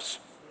themselves.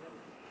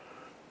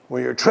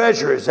 Where your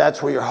treasure is,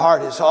 that's where your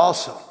heart is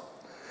also.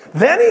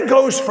 Then he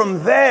goes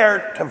from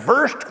there to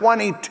verse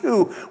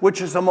 22,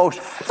 which is the most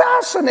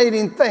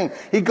fascinating thing.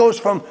 He goes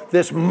from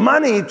this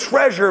money,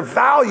 treasure,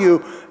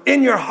 value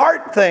in your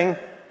heart thing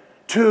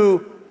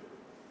to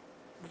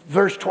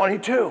verse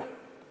 22.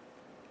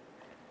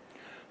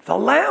 The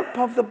lamp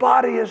of the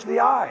body is the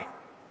eye.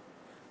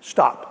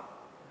 Stop.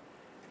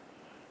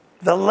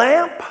 The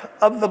lamp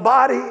of the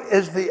body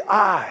is the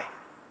eye.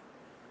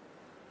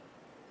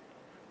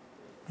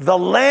 The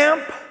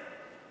lamp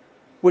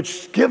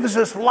which gives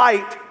us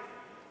light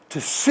to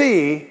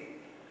see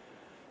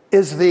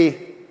is the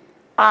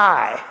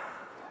eye.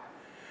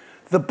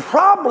 The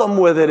problem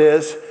with it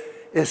is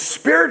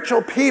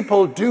spiritual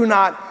people do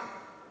not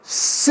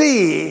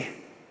see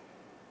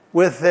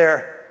with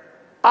their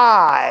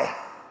eye.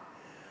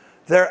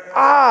 Their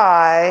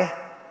eye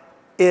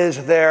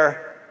is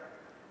their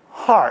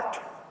heart.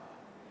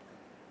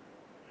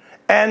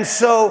 And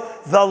so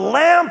the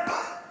lamp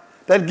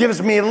that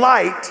gives me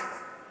light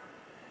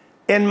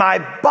in my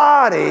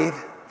body,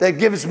 that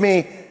gives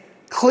me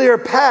clear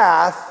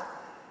path,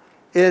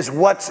 is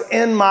what's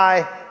in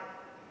my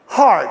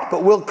heart.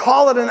 But we'll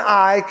call it an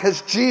eye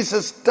because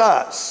Jesus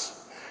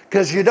does.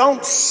 Because you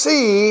don't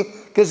see,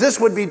 because this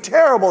would be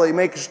terrible. You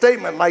make a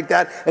statement like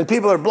that and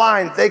people are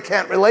blind. They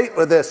can't relate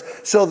with this.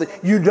 So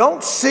that you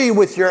don't see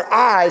with your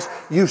eyes,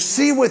 you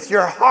see with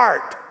your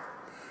heart.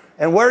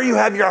 And where you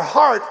have your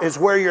heart is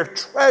where your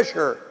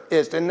treasure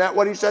is. Isn't that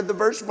what he said the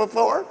verse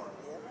before?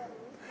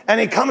 And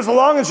he comes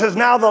along and says,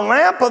 now the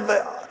lamp of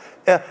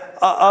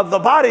the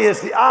body is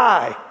the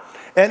eye.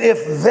 And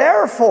if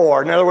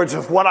therefore, in other words,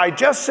 if what I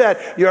just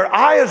said, your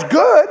eye is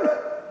good.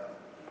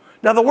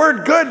 Now the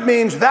word good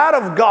means that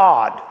of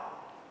God.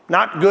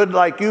 Not good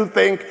like you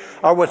think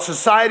or what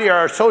society or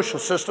our social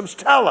systems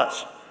tell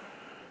us.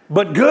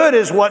 But good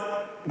is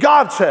what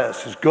God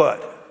says is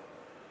good.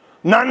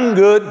 None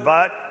good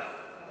but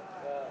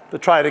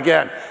Let's try it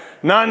again.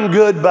 None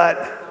good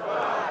but.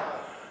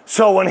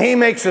 So when he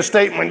makes a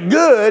statement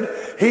good,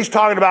 he's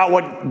talking about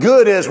what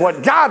good is,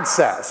 what God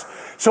says.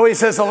 So he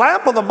says the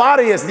lamp of the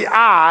body is the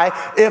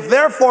eye. If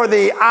therefore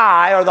the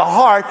eye or the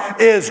heart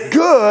is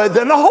good,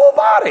 then the whole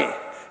body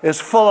is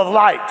full of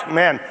light.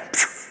 Man,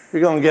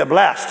 you're going to get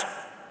blessed.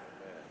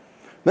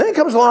 Then he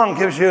comes along and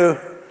gives you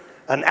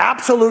an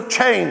absolute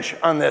change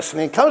on this.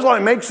 And he comes along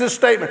and makes this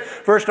statement,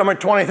 verse number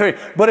 23.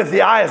 But if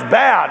the eye is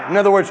bad, in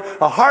other words,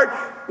 the heart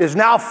is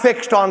now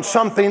fixed on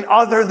something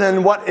other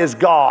than what is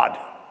God.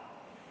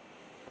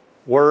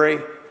 Worry,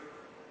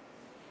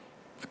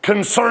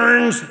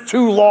 concerns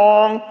too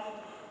long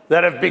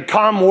that have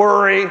become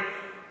worry,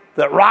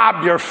 that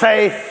rob your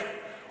faith.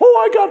 Oh,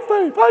 I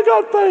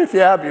got faith.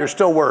 Yeah, but you're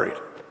still worried.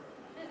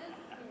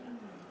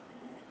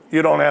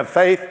 You don't have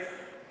faith.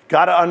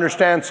 Got to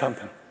understand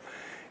something.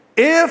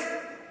 If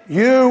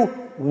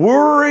you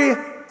worry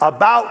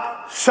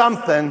about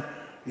something,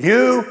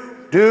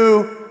 you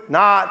do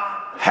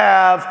not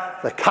have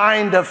the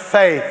kind of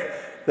faith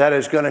that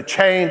is going to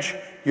change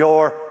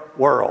your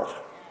world.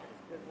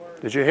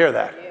 Did you hear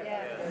that?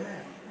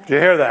 Did you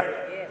hear that?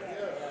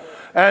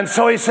 And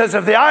so he says,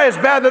 if the eye is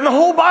bad, then the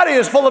whole body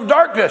is full of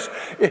darkness.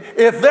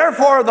 If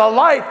therefore the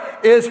light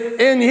is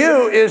in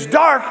you is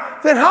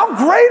dark, then how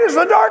great is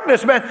the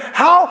darkness, man?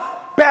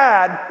 How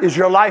bad is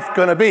your life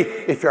going to be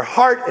if your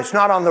heart is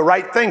not on the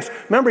right things?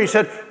 Remember, he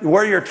said,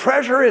 where your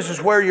treasure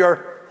is where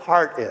your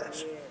heart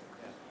is.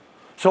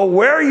 So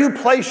where you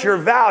place your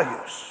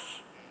values,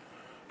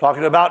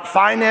 talking about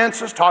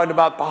finances, talking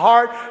about the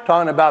heart,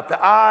 talking about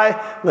the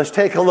eye. Let's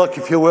take a look,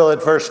 if you will,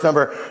 at verse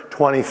number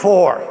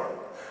 24.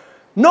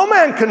 No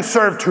man can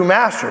serve two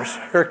masters.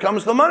 Here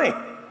comes the money.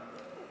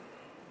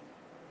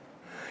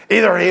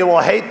 Either he will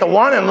hate the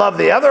one and love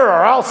the other,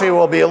 or else he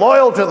will be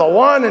loyal to the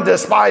one and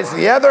despise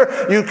the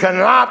other. You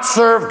cannot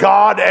serve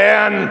God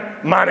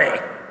and money.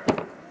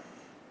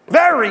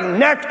 Very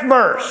next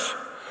verse.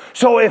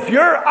 So if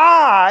your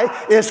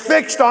eye is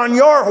fixed on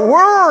your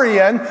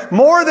worrying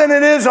more than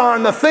it is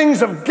on the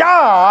things of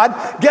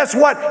God, guess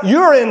what?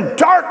 You're in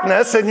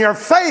darkness, and your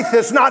faith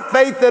is not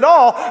faith at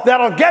all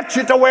that'll get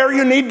you to where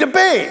you need to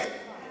be.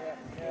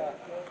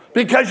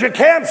 Because you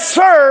can't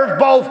serve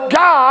both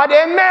God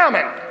and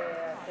mammon.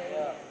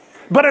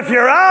 But if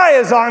your eye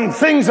is on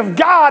things of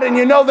God and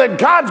you know that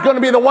God's going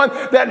to be the one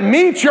that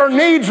meets your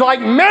needs, like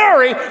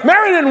Mary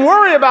didn't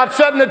worry about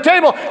setting the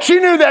table. She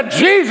knew that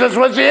Jesus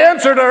was the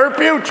answer to her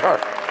future.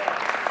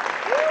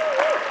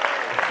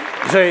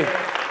 See?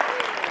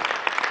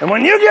 And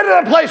when you get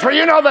to the place where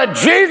you know that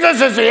Jesus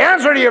is the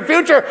answer to your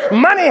future,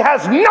 money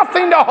has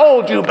nothing to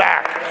hold you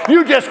back.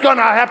 You're just going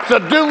to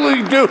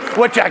absolutely do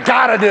what you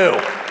got to do.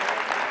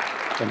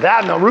 And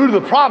that, and the root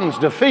of the problem is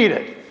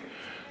defeated.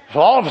 So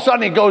all of a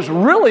sudden he goes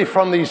really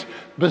from these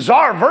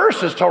bizarre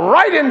verses to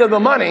right into the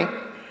money.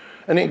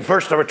 And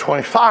verse number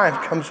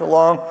 25 comes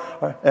along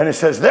and it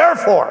says,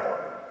 therefore.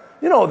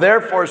 You know,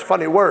 therefore is a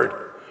funny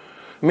word.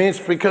 It means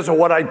because of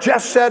what I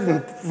just said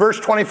in verse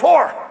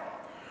 24.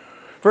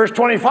 Verse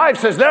 25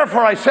 says,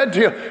 therefore I said to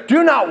you,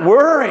 do not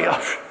worry.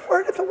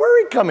 Where did the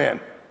worry come in?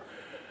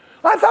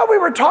 I thought we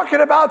were talking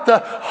about the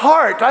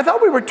heart. I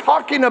thought we were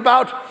talking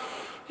about,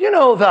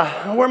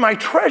 where my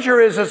treasure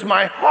is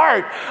my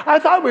heart. I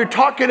thought we were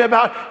talking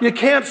about you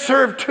can't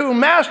serve two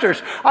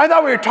masters. I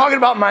thought we were talking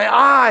about my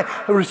eye.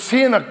 I was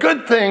seeing the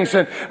good things,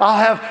 and I'll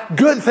have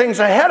good things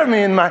ahead of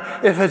me. And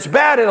if it's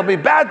bad, it'll be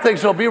bad things.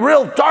 It'll be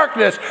real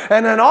darkness.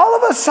 And then all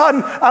of a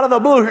sudden, out of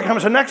the blue, here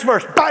comes the next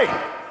verse. Bang!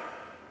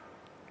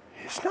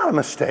 It's not a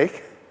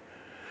mistake.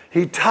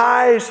 He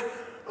ties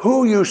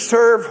who you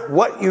serve,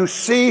 what you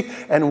see,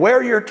 and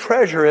where your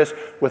treasure is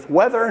with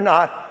whether or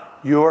not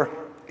you're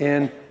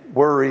in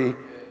worry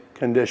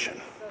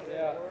condition.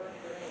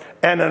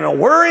 And in a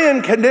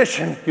worrying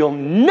condition, you'll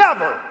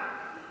never,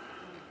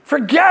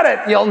 forget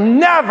it, you'll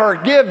never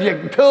give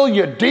until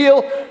you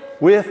deal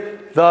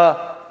with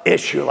the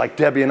issue like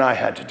Debbie and I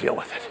had to deal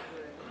with it.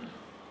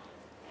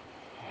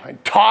 I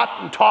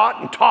taught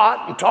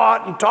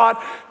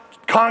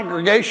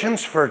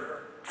congregations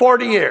for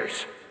 40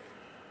 years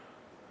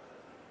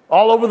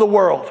all over the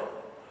world.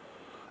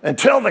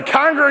 Until the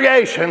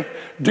congregation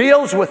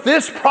deals with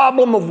this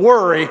problem of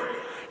worry,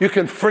 you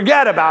can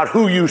forget about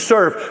who you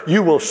serve.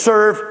 You will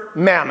serve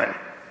mammon.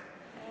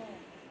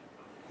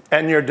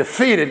 And you're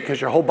defeated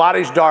because your whole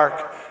body's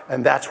dark,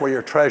 and that's where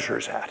your treasure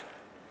is at.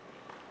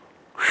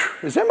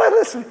 Whew. Is anybody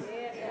listening?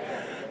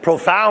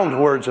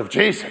 Profound words of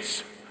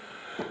Jesus.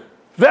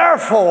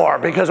 Therefore,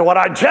 because of what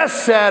I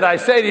just said, I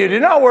say to you,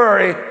 do not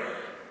worry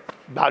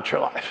about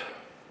your life.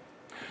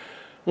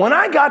 When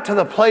I got to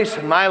the place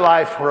in my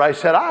life where I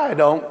said, I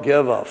don't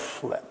give a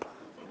flip.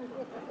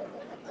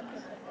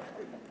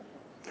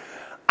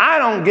 I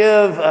don't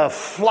give a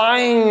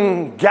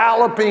flying,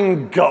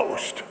 galloping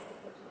ghost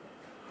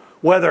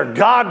whether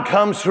God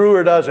comes through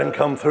or doesn't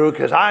come through,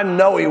 because I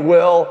know he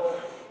will.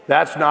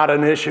 That's not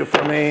an issue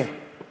for me.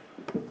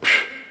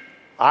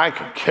 I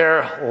could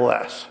care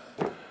less.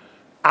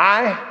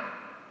 I,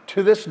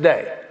 to this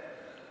day,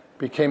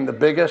 became the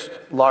biggest,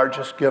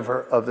 largest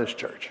giver of this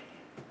church.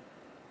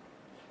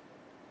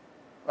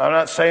 I'm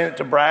not saying it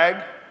to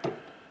brag.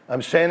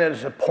 I'm saying it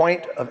as a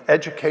point of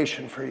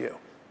education for you.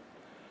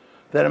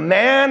 That a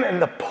man in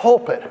the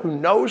pulpit who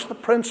knows the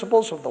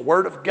principles of the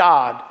Word of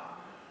God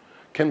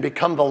can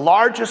become the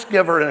largest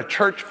giver in a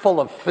church full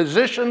of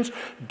physicians,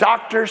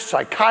 doctors,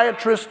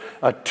 psychiatrists,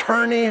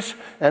 attorneys,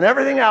 and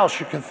everything else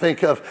you can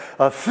think of,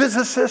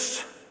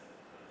 physicists,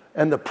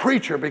 and the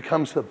preacher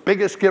becomes the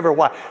biggest giver.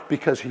 Why?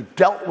 Because he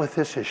dealt with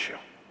this issue.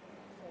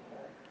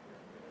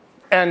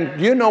 And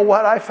you know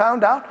what I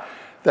found out?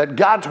 That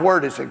God's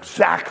Word is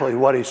exactly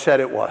what He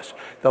said it was.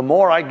 The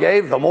more I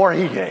gave, the more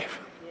He gave.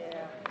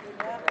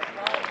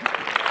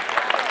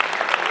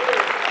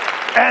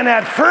 And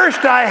at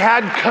first I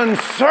had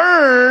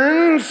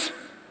concerns,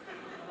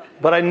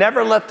 but I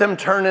never let them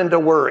turn into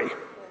worry.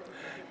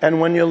 And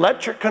when you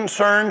let your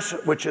concerns,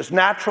 which is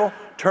natural,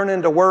 turn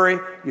into worry,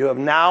 you have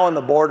now on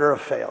the border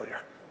of failure,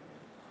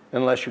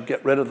 unless you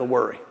get rid of the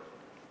worry.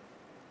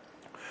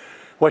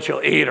 What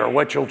you'll eat or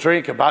what you'll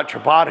drink, about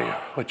your body,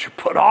 what you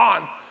put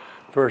on,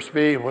 verse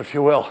B, if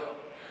you will.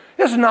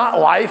 Is not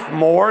life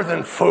more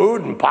than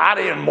food and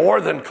body and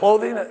more than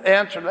clothing? The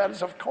answer to that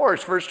is of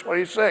course, verse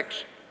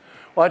 26.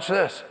 Watch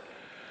this.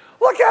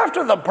 Look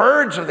after the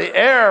birds of the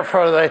air,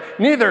 for they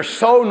neither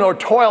sow nor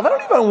toil. They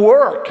don't even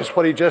work, is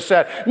what he just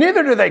said.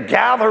 Neither do they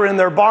gather in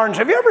their barns.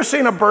 Have you ever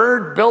seen a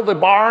bird build a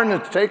barn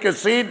and take a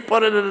seed,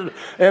 put it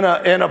in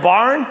a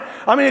barn?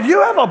 I mean, if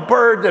you have a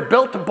bird that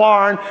built a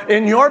barn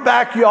in your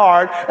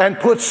backyard and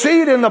put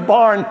seed in the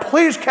barn,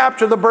 please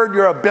capture the bird.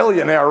 You're a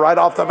billionaire right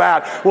off the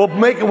bat.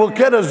 We'll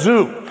get a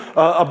zoo,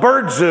 a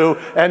bird zoo,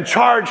 and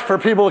charge for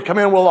people to come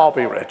in. We'll all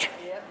be rich.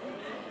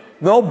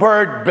 No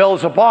bird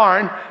builds a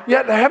barn,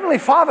 yet the Heavenly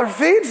Father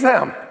feeds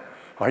them.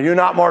 Are you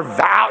not more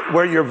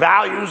where your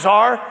values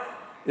are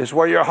is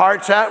where your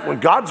heart's at, when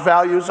God's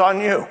values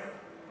on you?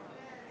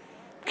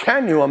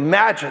 Can you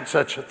imagine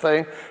such a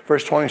thing?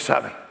 Verse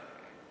 27.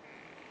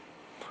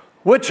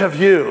 Which of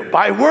you,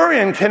 by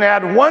worrying, can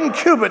add 1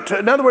 cubit to,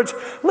 in other words,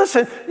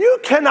 listen, you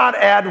cannot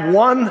add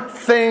one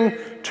thing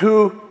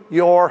to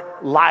your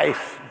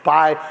life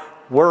by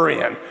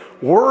worrying.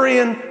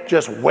 Worrying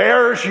just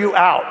wears you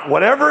out.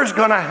 Whatever is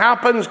going to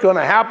happen is going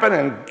to happen,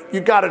 and you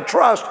got to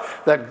trust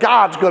that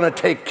God's going to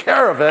take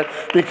care of it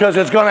because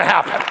it's going to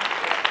happen.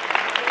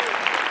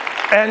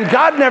 And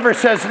God never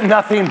says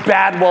nothing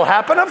bad will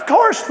happen. Of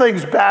course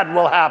things bad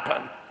will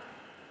happen.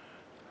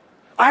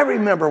 I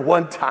remember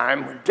one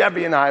time when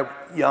Debbie and I were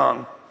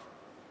young,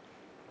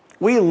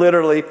 we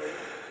literally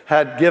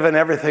had given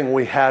everything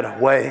we had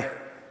away.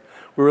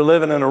 We were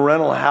living in a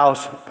rental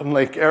house in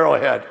Lake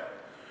Arrowhead.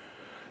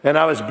 And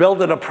I was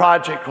building a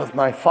project with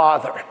my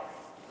father.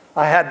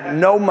 I had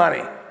no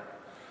money,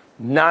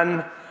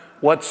 none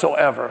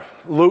whatsoever.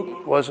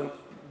 Luke wasn't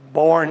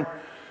born.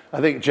 I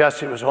think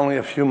Jesse was only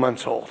a few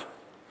months old.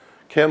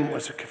 Kim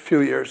was a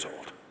few years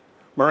old.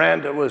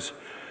 Miranda was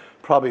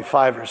probably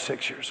 5 or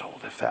 6 years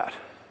old, if that.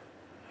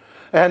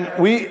 And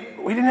we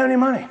didn't have any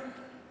money.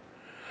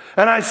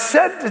 And I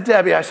said to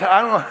Debbie, I said,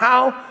 I don't know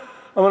how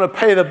I'm going to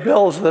pay the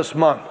bills this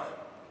month.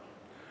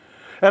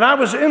 And I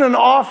was in an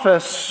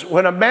office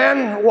when a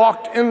man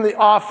walked in the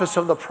office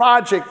of the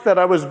project that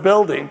I was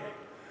building.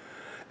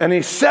 And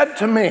he said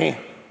to me,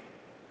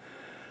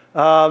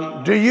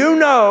 do you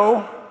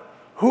know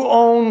who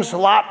owns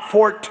lot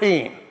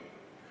 14?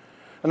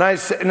 And I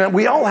said, and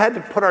we all had to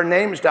put our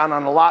names down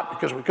on the lot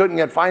because we couldn't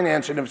get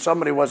financing if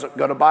somebody wasn't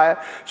going to buy it.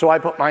 So I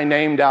put my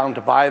name down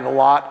to buy the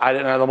lot. I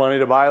didn't have the money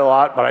to buy the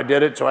lot, but I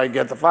did it so I could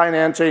get the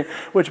financing,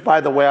 which, by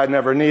the way, I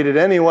never needed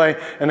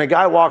anyway. And the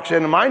guy walks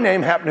in, and my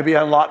name happened to be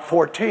on lot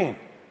 14.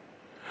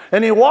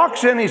 And he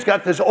walks in, he's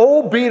got this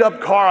old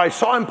beat-up car. I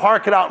saw him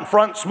park it out in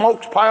front,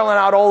 smoke's piling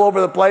out all over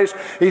the place.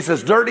 He's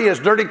as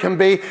dirty can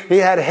be. He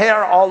had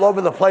hair all over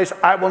the place.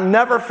 I will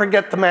never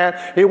forget the man.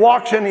 He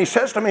walks in, he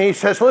says to me, he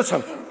says,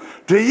 listen,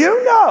 do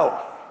you know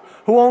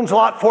who owns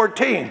lot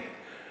 14?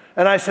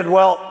 And I said,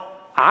 well,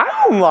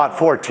 I own lot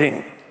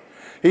 14.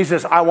 He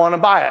says, I want to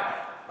buy it.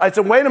 I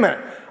said, wait a minute.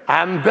 I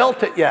haven't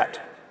built it yet.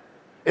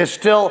 It's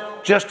still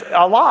just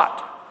a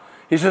lot.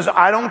 He says,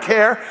 I don't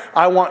care.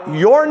 I want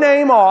your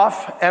name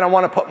off, and I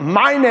want to put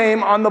my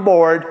name on the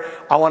board.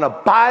 I want to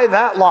buy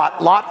that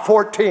lot, lot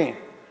 14.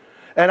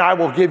 And I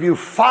will give you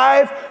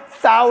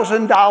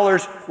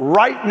 $5,000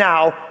 right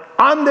now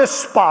on this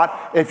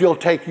spot if you'll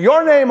take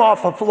your name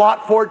off of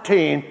lot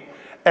 14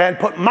 and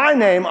put my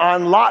name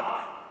on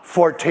lot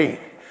 14.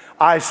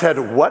 I said,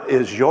 what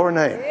is your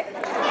name?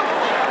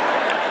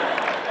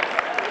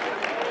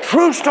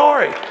 True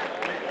story.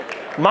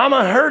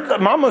 Mama heard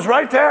that. Mama's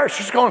right there.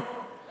 She's going.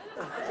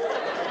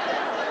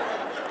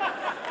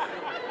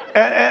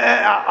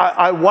 And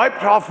I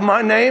wiped off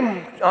my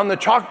name on the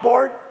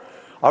chalkboard.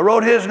 I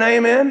wrote his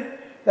name in.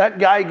 That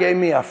guy gave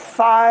me a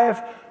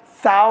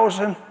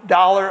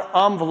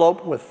 $5,000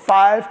 envelope with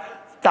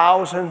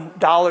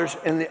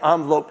 $5,000 in the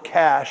envelope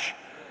cash.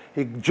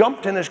 He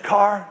jumped in his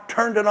car,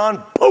 turned it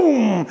on,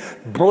 boom,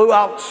 blew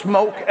out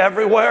smoke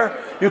everywhere.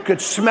 You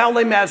could smell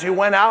him as he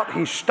went out.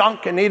 He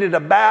stunk and needed a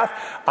bath.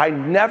 I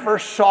never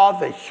saw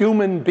the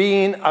human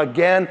being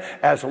again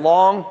as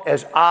long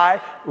as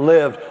I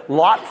lived.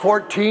 Lot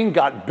 14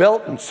 got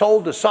built and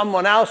sold to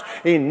someone else.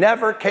 He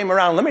never came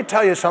around. Let me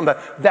tell you something.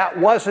 That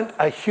wasn't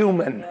a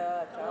human.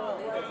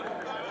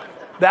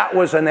 That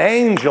was an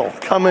angel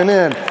coming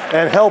in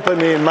and helping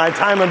me in my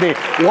time of need.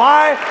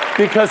 Why?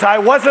 Because I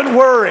wasn't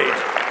worried.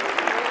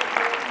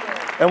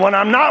 And when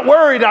I'm not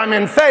worried, I'm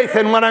in faith.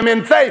 And when I'm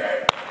in faith,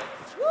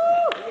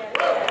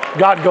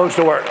 God goes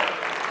to work.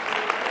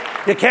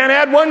 You can't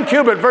add 1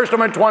 cubit. Verse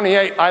number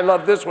 28. I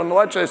love this one.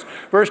 Watch this.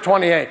 Verse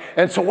 28.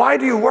 And so why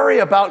do you worry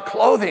about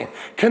clothing?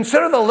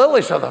 Consider the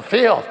lilies of the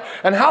field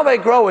and how they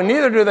grow, and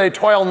neither do they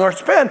toil nor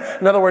spin.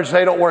 In other words,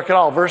 they don't work at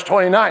all. Verse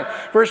 29.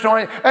 Verse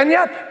 20. And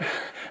yet,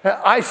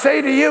 I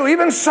say to you,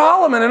 even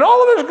Solomon in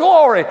all of his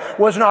glory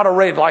was not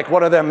arrayed like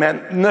one of them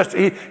men.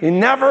 He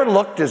never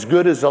looked as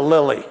good as a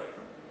lily.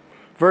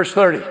 Verse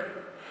 30.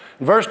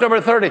 Verse number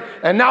 30.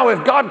 And now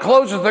if God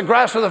clothes the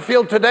grass of the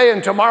field today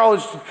and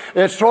tomorrow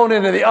it's thrown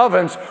into the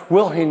ovens,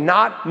 will he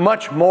not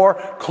much more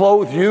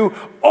clothe you?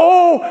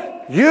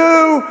 Oh,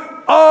 you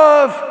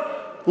of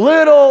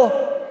little.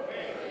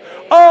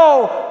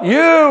 Oh,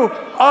 you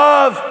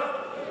of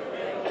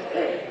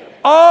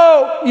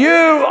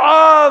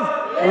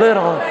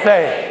little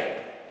faith.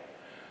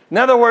 In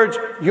other words,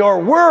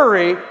 your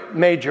worry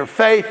made your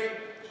faith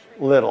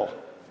little.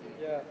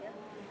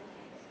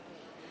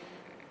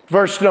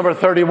 Verse number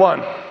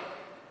 31.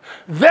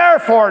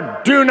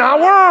 Therefore, do not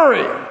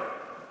worry.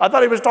 I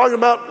thought he was talking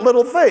about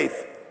little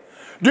faith.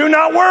 Do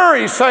not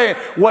worry, saying,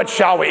 what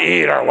shall we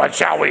eat, or what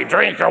shall we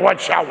drink, or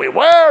what shall we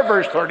wear?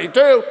 Verse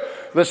 32.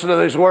 Listen to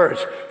these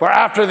words. For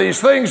after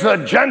these things the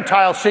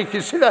Gentiles seek.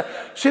 You see that?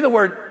 See the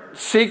word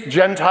seek,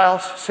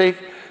 Gentiles seek?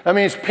 That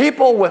means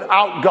people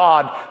without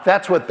God,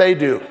 that's what they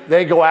do.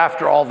 They go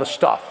after all the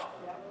stuff.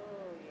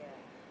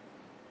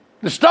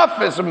 The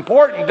stuff is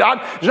important.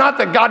 It's not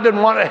that God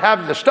didn't want to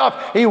have the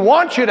stuff. He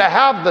wants you to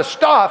have the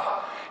stuff.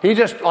 He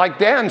just, like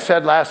Dan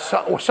said last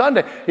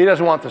Sunday, he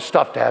doesn't want the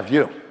stuff to have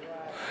you.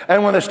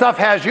 And when the stuff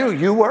has you,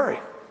 you worry.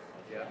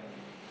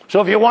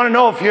 So if you want to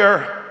know if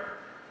you're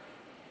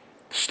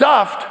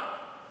stuffed,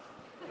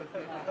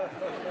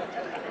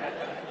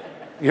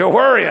 you're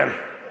worrying.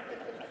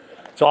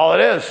 That's all it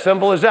is.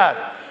 Simple as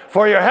that.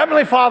 For your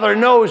heavenly Father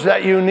knows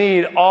that you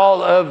need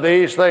all of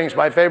these things.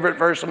 My favorite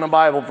verse in the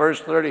Bible,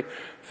 verse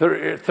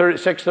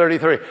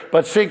 36:33.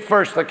 But seek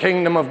first the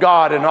kingdom of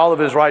God and all of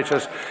his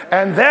righteousness,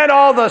 and then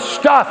all the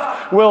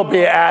stuff will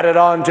be added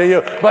on to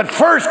you. But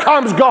first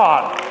comes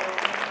God.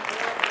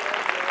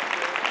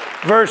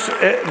 Verse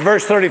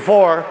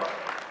 34,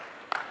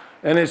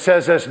 and it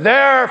says this,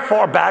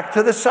 therefore, back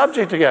to the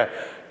subject again.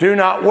 Do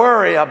not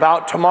worry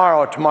about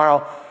tomorrow.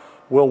 Tomorrow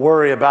will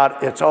worry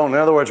about its own. In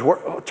other words,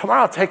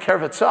 tomorrow will take care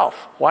of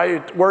itself. Why are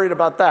you worried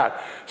about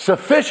that?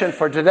 Sufficient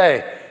for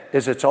today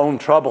is its own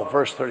trouble.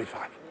 Verse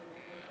 35.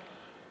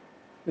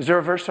 Is there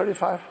a verse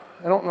 35?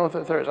 I don't know if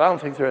there is. I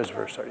don't think there is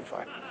verse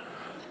 35.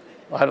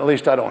 At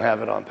least I don't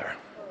have it on there.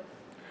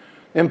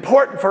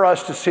 Important for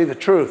us to see the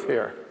truth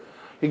here.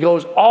 He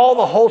goes all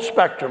the whole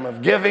spectrum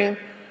of giving,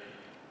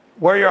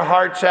 where your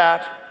heart's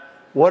at,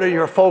 what are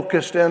you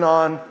focused in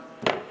on.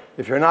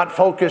 If you're not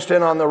focused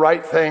in on the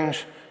right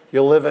things,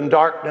 you'll live in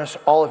darkness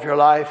all of your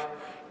life.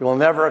 You will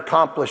never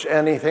accomplish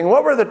anything.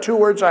 What were the 2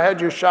 words I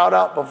had you shout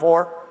out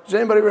before? Does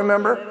anybody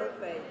remember?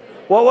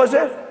 What was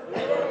it?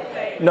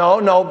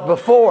 No,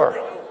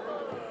 before.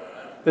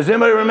 Does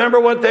anybody remember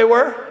what they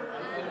were?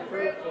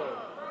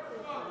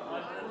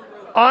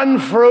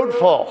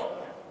 Unfruitful.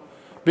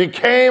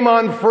 Became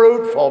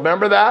unfruitful.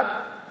 Remember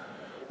that?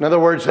 In other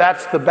words,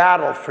 that's the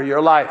battle for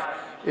your life.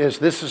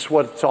 This is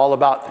what it's all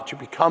about, that you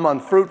become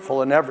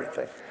unfruitful in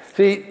everything.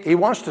 See, he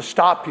wants to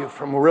stop you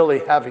from really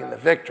having the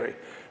victory,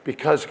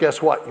 because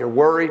guess what? You're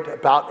worried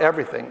about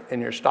everything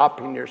and you're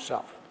stopping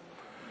yourself.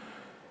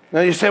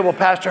 Now you say, well,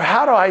 Pastor,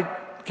 how do I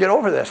get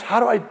over this?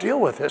 How do I deal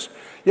with this?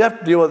 You have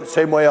to deal with it the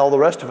same way all the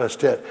rest of us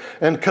did.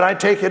 And can I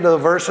take you to the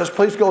verses?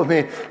 Please go with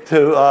me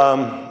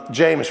to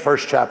James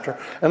 1st chapter.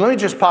 And let me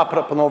just pop it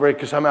up and over it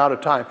because I'm out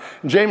of time.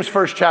 In James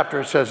 1st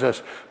chapter, it says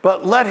this,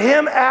 but let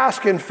him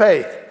ask in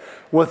faith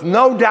with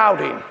no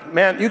doubting.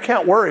 Man, you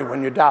can't worry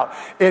when you doubt.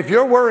 If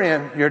you're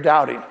worrying, you're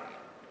doubting.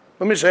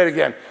 Let me say it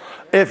again.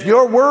 If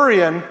you're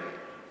worrying,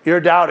 you're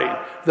doubting.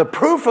 The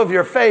proof of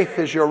your faith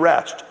is your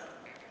rest.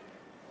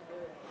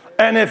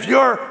 And if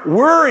you're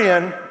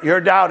worrying,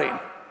 you're doubting.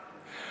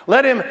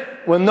 Let him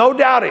with no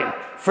doubting.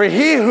 For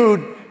he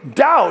who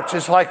doubts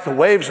is like the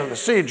waves of the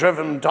sea,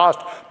 driven and tossed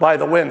by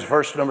the winds.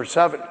 Verse number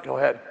 7. Go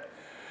ahead.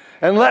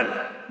 And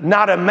let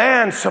not a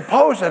man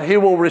suppose that he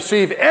will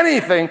receive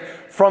anything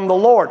from the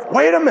Lord.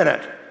 Wait a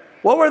minute.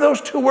 What were those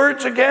 2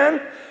 words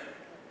again?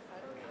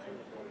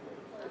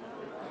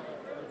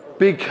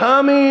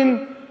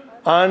 Becoming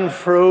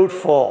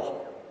unfruitful.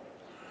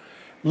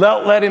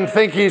 Let him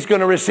think he's going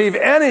to receive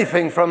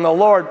anything from the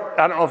Lord.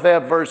 I don't know if they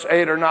have verse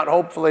 8 or not,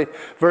 hopefully.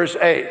 Verse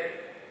 8.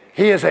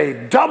 He is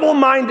a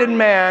double-minded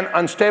man,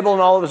 unstable in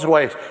all of his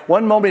ways.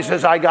 One moment he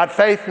says, I got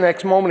faith. The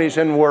next moment he's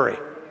in worry.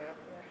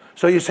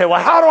 So you say,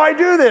 well, how do I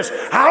do this?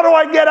 How do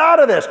I get out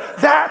of this?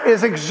 That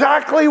is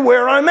exactly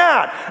where I'm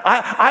at.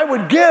 I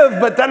would give,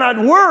 but then I'd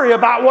worry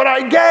about what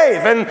I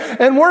gave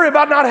and worry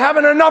about not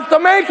having enough to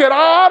make it.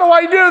 How do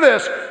I do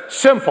this?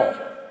 Simple.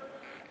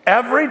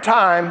 Every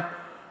time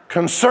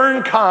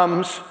concern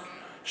comes,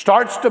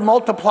 starts to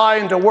multiply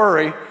into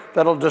worry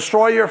that'll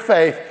destroy your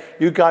faith,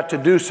 you've got to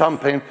do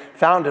something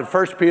found in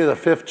 1 Peter, the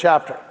 5th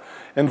chapter.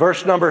 In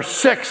verse number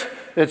 6,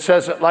 it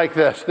says it like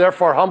this,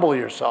 therefore humble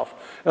yourself.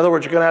 In other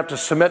words, you're going to have to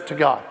submit to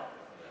God.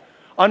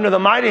 Under the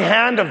mighty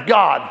hand of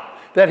God,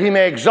 that he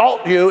may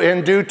exalt you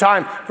in due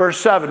time. Verse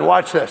 7,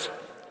 watch this.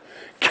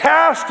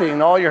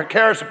 Casting all your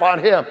cares upon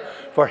him,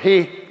 for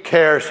he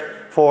cares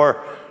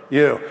for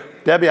you.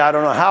 Debbie, I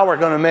don't know how we're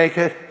going to make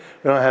it.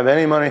 We don't have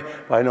any money,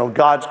 but I know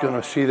God's going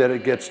to see that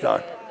it gets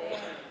done.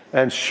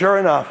 And sure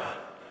enough,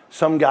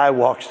 some guy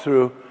walks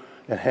through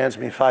and hands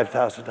me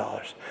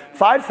 $5,000.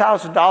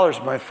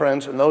 $5,000, my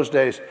friends, in those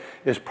days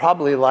is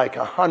probably like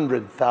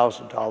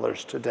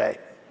 $100,000 today.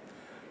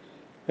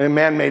 And a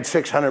man made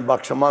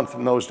 $600 a month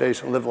in those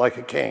days and lived like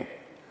a king.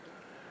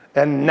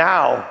 And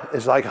now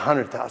is like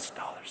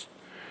 $100,000.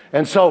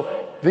 And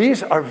so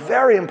these are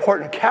very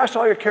important. Cast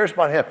all your cares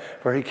upon him,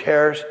 for he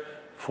cares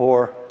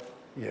for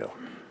you.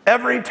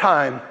 Every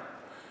time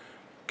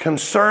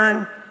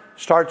concern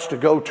starts to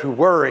go to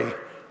worry,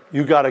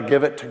 you got to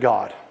give it to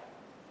God.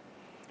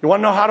 You want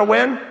to know how to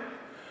win?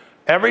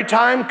 Every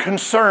time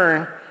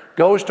concern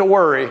goes to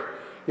worry,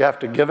 you have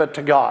to give it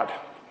to God.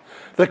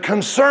 The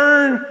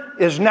concern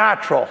is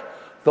natural.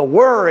 The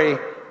worry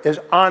is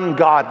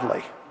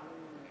ungodly.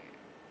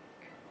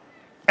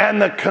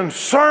 And the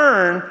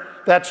concern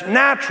that's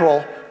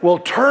natural will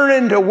turn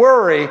into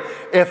worry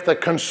if the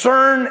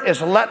concern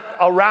is let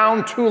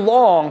around too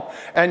long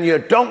and you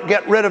don't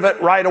get rid of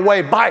it right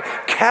away by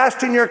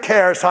casting your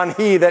cares on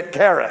he that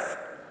careth.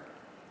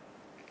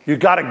 You've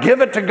got to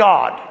give it to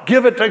God.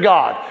 Give it to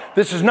God.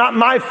 This is not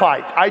my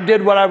fight. I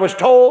did what I was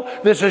told.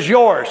 This is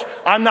yours.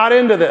 I'm not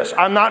into this.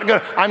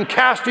 I'm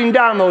casting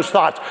down those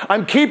thoughts.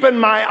 I'm keeping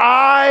my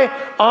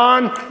eye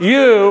on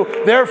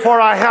you.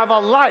 Therefore, I have a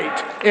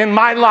light in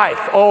my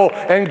life. Oh,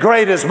 and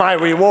great is my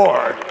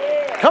reward.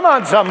 Come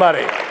on,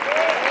 somebody.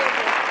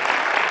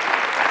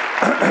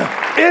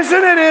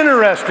 Isn't it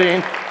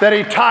interesting that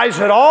he ties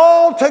it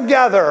all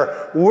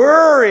together?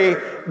 Worry,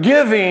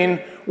 giving,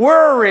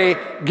 worry,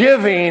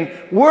 giving,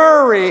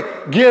 worry,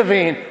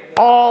 giving,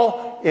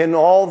 all in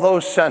all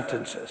those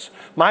sentences.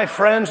 My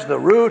friends, the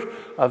root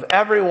of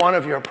every one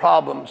of your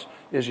problems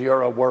is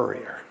you're a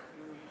worrier.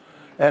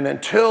 And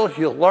until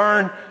you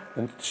learn,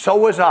 and so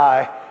was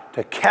I,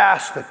 to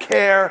cast the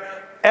care,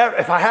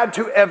 if I had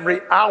to, every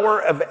hour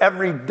of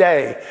every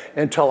day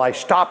until I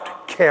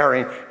stopped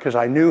caring because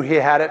I knew he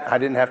had it, I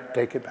didn't have to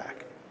take it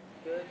back.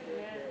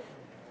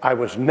 I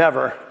was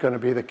never going to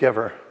be the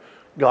giver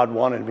God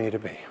wanted me to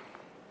be.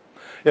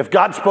 If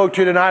God spoke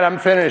to you tonight, I'm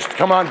finished.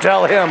 Come on,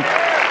 tell him.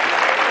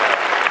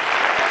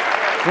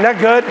 Isn't that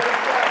good?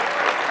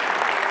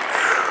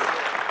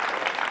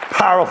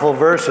 Powerful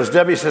verses.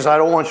 Debbie says, I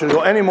don't want you to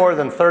go any more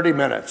than 30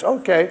 minutes.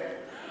 Okay.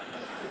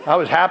 I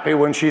was happy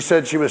when she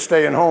said she was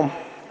staying home.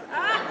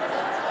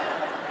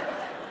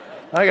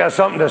 I got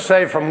something to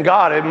say from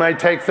God. It may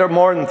take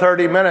more than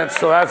 30 minutes,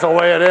 so that's the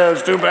way it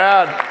is. Too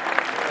bad.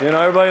 You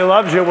know, everybody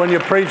loves you when you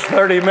preach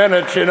 30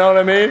 minutes, you know what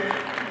I mean?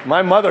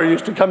 My mother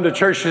used to come to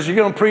church. She says, you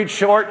going to preach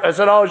short? I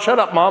said, oh, shut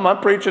up, Mom. I'm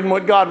preaching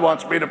what God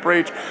wants me to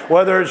preach,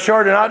 whether it's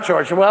short or not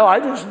short. She said, well, I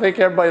just think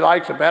everybody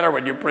likes it better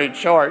when you preach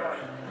short.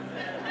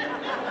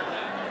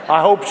 I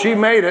hope she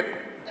made it.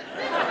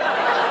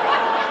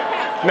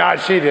 No,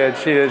 she did.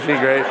 She did. She's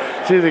great.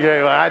 She's a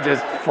great one. I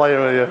just playing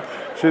with you.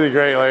 She's a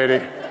great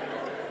lady.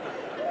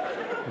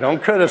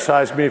 Don't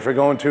criticize me for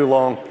going too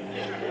long.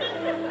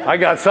 I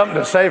got something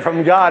to say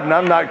from God, and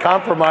I'm not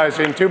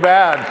compromising. Too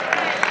bad.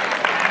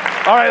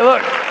 All right,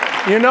 look.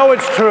 You know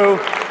it's true.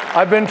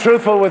 I've been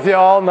truthful with you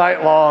all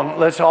night long.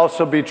 Let's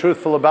also be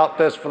truthful about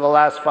this for the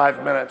last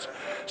 5 minutes.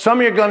 Some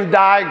of you are going to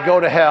die, go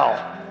to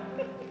hell.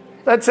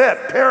 That's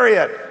it,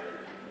 period.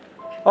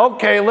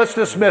 Okay, let's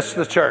dismiss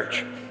the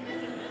church.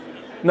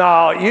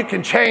 No, you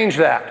can change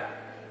that.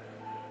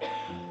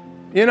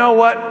 You know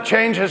what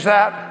changes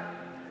that?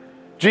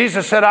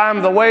 Jesus said, I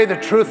am the way, the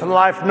truth, and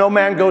life. No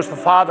man goes to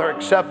the Father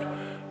except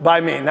by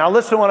me. Now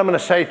listen to what I'm going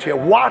to say to you.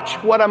 Watch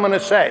what I'm going to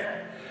say.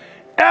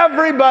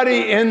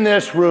 Everybody in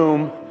this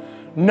room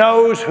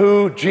knows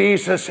who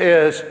Jesus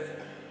is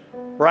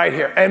right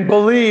here and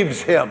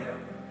believes him.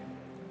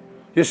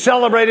 You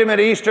celebrate him at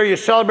Easter, you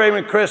celebrate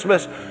him at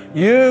Christmas.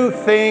 You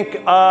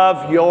think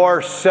of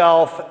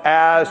yourself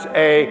as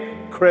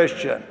a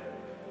Christian.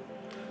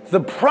 The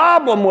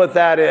problem with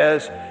that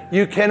is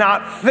you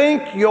cannot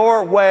think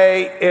your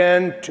way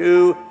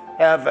into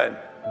heaven.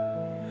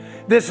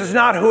 This is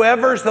not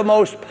whoever's the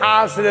most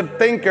positive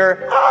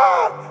thinker.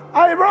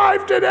 I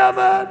arrived in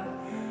heaven.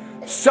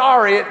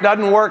 Sorry, it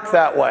doesn't work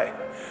that way.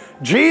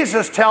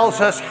 Jesus tells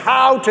us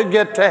how to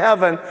get to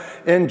heaven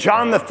in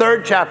John the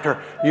 3rd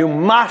chapter. You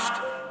must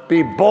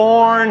be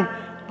born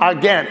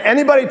again.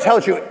 Anybody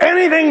tells you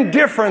anything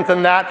different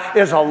than that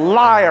is a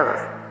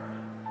liar.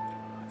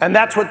 And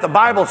that's what the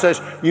Bible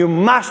says. You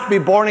must be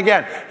born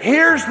again.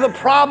 Here's the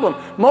problem.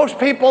 Most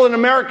people in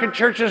American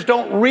churches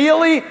don't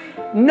really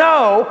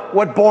know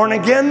what born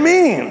again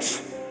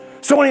means.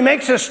 So when he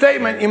makes this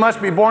statement, you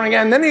must be born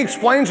again, then he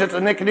explains it to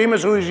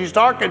Nicodemus, who he's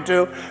talking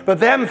to, but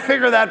they haven't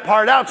figured that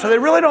part out, so they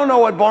really don't know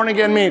what born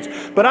again means.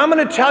 But I'm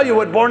going to tell you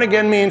what born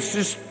again means,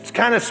 just to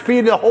kind of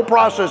speed the whole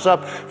process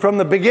up from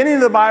the beginning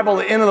of the Bible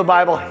to the end of the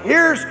Bible.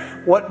 Here's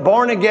what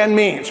born again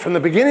means. From the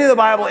beginning of the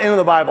Bible, into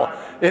the Bible.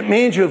 It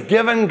means you've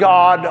given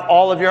God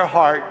all of your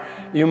heart.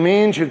 It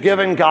means you've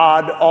given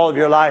God all of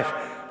your life.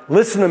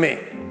 Listen to me.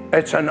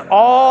 It's an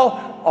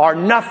all or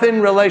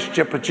nothing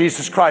relationship with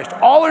Jesus Christ.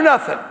 All or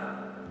nothing.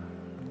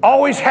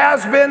 Always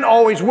has been,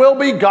 always will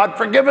be. God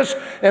forgive us,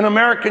 in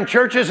American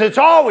churches, it's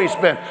always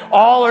been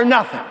all or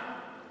nothing.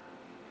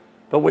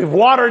 But we've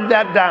watered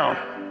that down.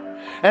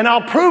 And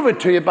I'll prove it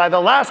to you by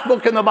the last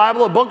book in the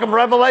Bible, the book of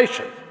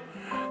Revelation.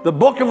 The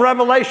book of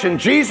Revelation,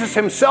 Jesus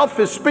himself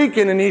is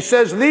speaking, and he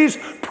says these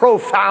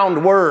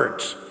profound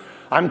words.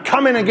 I'm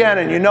coming again,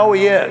 and you know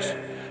he is.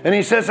 And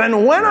he says,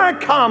 and when I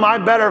come, I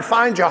better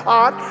find you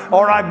hot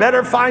or I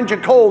better find you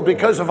cold,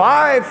 because if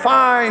I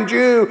find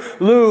you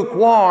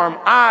lukewarm,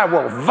 I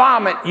will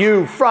vomit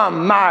you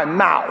from my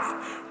mouth.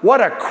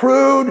 What a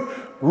crude,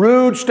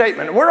 rude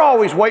statement. We're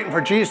always waiting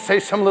for Jesus to say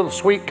some little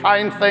sweet,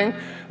 kind thing.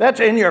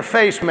 That's in your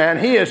face, man.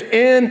 He is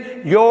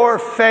in your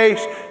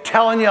face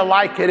telling you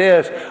like it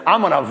is. I'm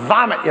going to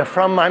vomit you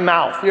from my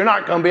mouth. You're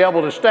not going to be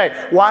able to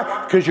stay.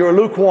 Why? Because you're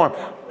lukewarm.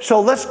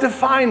 So let's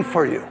define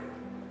for you.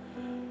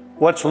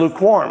 What's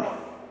lukewarm?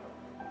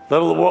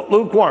 Little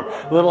lukewarm.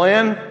 Little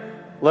in,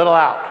 little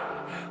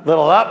out.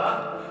 Little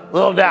up,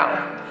 little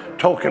down.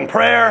 Token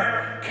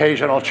prayer,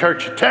 occasional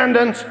church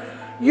attendance.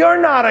 You're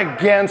not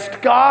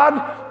against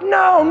God.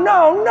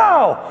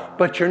 No.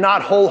 But you're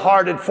not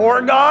wholehearted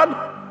for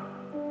God.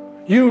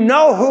 You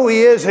know who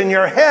he is in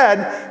your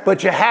head,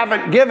 but you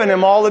haven't given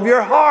him all of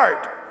your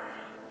heart.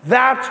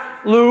 That's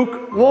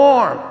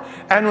lukewarm.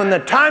 And when the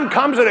time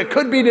comes, and it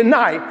could be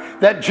tonight,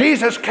 that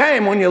Jesus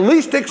came when you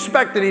least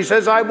expect it, he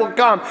says, I will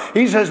come.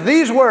 He says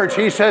these words,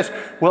 he says,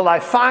 will I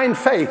find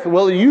faith?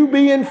 Will you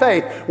be in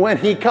faith when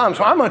he comes?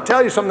 So I'm going to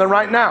tell you something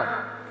right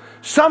now.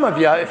 Some of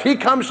you, if he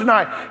comes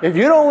tonight, if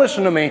you don't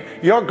listen to me,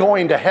 you're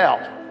going to hell.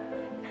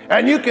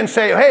 And you can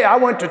say, hey, I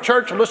went to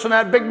church and listened to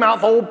that big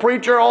mouth old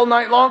preacher all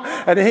night long,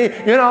 and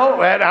and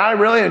I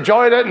really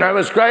enjoyed it, and it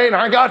was great, and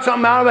I got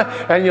something out of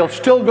it, and you'll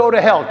still go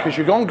to hell, because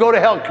you're going to go to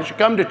hell, because you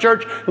come to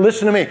church.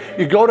 Listen to me.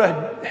 You go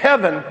to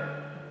heaven.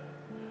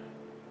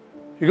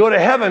 You go to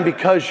heaven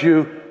because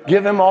you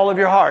give him all of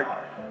your heart,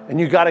 and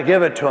you got to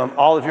give it to him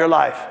all of your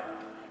life.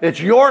 It's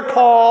your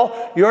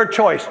call, your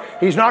choice.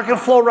 He's not going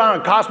to float around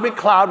in a cosmic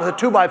cloud with a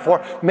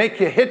 2x4, make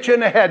you hit you in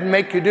the head and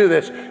make you do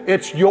this.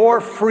 It's your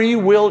free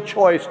will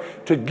choice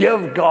to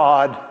give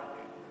God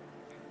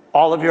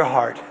all of your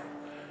heart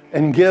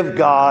and give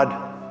God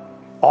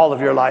all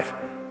of your life.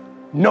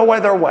 No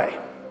other way.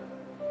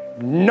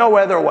 No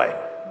other way.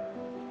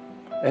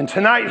 And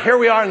tonight, here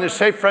we are in this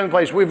safe, friendly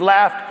place. We've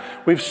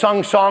laughed, we've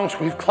sung songs,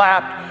 we've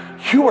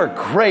clapped. You were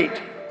great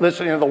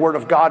listening to the Word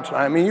of God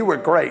tonight. I mean, you were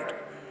great.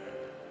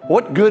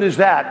 What good is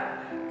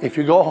that if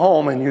you go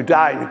home and you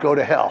die and you go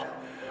to hell?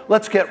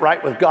 Let's get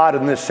right with God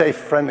in this safe,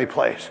 friendly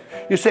place.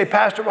 You say,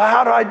 Pastor, well,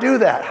 how do I do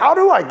that? How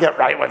do I get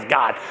right with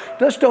God?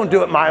 Let's don't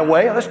do it my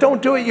way. Let's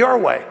don't do it your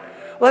way.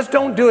 Let's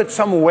don't do it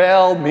some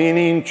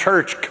well-meaning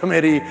church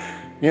committee,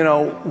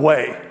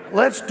 way.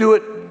 Let's do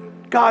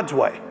it God's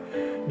way.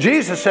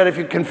 Jesus said, if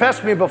you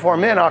confess me before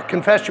men, I'll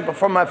confess you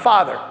before my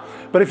Father.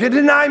 But if you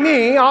deny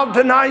me, I'll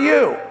deny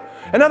you.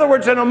 In other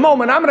words, in a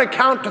moment, I'm going to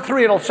count to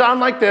 3. It'll sound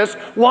like this.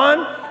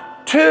 1,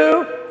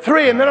 2,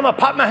 3. And then I'm going to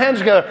pop my hands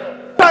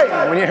together.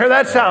 Bang! When you hear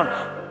that sound,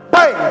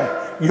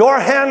 bang! Your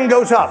hand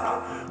goes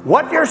up.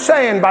 What you're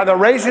saying by the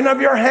raising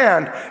of your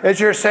hand is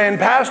you're saying,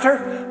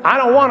 Pastor, I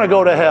don't want to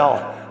go to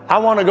hell. I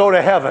want to go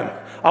to heaven.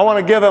 I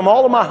want to give him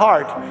all of my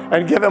heart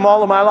and give him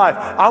all of my life.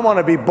 I want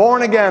to be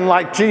born again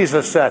like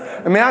Jesus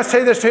said. And may I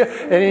say this to you?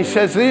 And he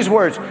says these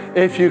words,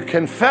 if you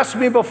confess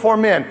me before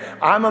men,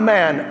 I'm a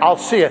man, I'll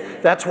see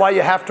it. That's why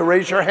you have to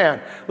raise your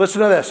hand.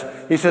 Listen to this.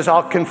 He says,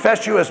 I'll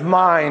confess you as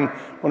mine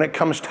when it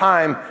comes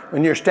time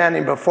when you're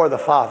standing before the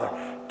Father.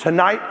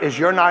 Tonight is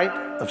your night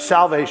of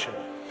salvation.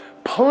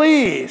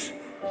 Please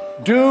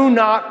do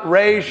not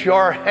raise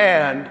your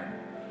hand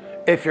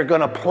if you're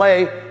going to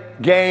play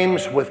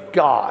games with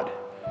God.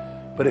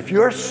 But if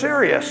you're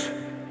serious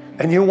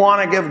and you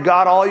want to give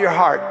God all your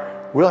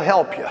heart, we'll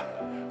help you.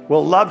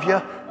 We'll love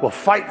you. We'll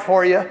fight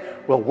for you.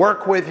 We'll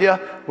work with you.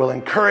 We'll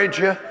encourage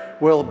you.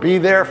 We'll be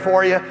there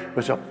for you.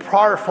 There's a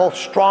powerful,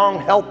 strong,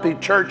 healthy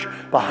church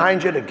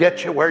behind you to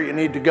get you where you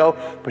need to go.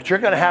 But you're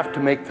going to have to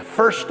make the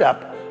first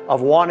step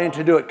of wanting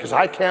to do it, because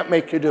I can't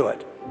make you do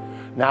it.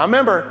 Now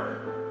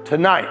remember,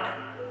 tonight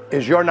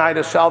is your night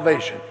of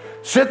salvation.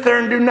 Sit there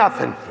and do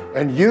nothing.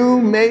 and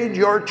you made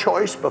your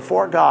choice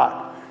before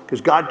God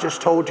because God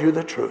just told you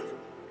the truth,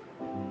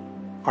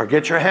 or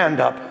get your hand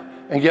up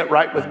and get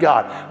right with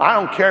God. I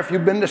don't care if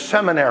you've been to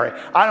seminary.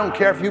 I don't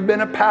care if you've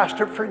been a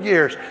pastor for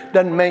years.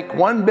 Doesn't make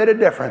one bit of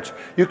difference.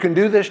 You can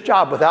do this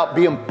job without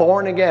being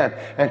born again.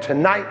 And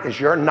tonight is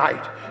your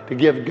night to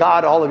give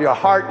God all of your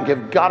heart and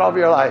give God all of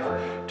your life.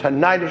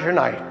 Tonight is your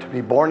night to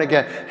be born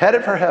again,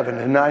 headed for heaven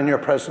and not in your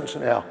presence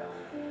in hell.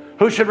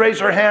 Who should raise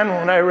their hand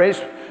when I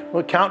raise?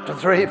 We'll count to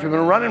 3. If you've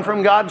been running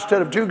from God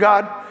instead of to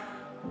God,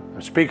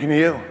 I'm speaking to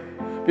you.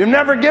 If you've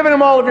never given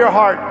him all of your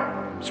heart,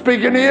 I'm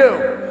speaking to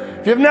you.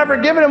 If you've never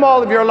given him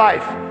all of your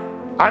life,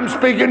 I'm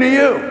speaking to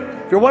you.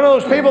 If you're one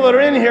of those people that are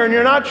in here and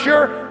you're not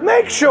sure,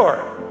 make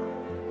sure.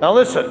 Now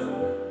listen,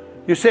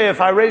 you say, if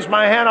I raise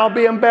my hand, I'll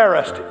be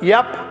embarrassed.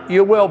 Yep,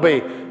 you will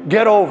be.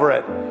 Get over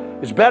it.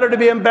 It's better to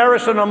be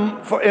embarrassed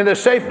in a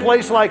safe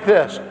place like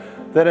this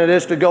than it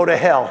is to go to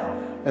hell.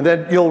 And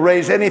then you'll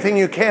raise anything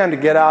you can to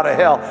get out of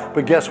hell.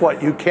 But guess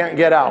what? You can't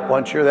get out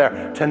once you're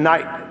there.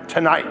 Tonight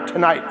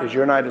is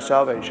your night of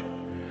salvation.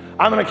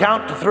 I'm going to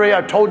count to 3.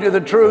 I've told you the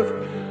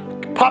truth.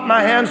 Pop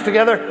my hands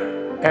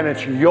together, and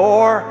it's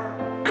your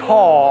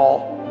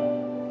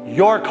call.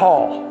 Your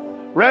call.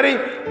 Ready?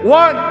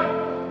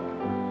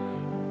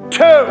 1, 2,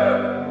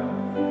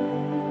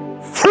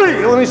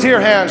 3. Let me see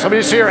your hands. Let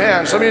me see your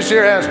hands. Let me see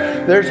your hands.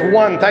 There's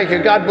 1. Thank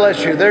you. God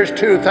bless you. There's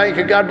 2. Thank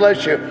you. God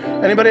bless you.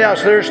 Anybody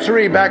else? There's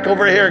 3 back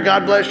over here.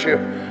 God bless you.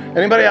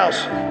 Anybody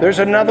else? There's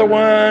another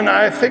one.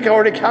 I think I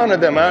already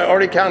counted them.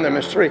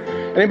 It's 3.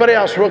 Anybody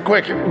else? Real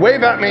quick.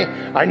 Wave at me.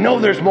 I know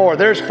there's more.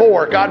 There's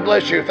 4. God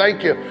bless you.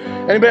 Thank you.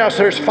 Anybody else?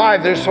 There's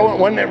 5. There's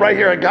one right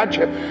here. I got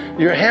you.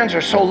 Your hands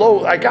are so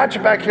low. I got you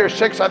back here.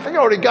 6. I think I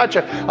already got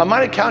you. I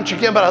might have counted you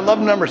again, but I love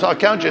numbers. I'll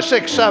count you.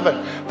 6,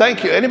 7.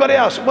 Thank you. Anybody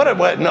else? What?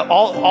 No,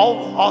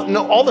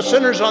 all the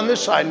sinners on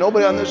this side.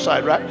 Nobody on this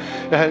side, right?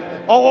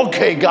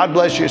 Okay. God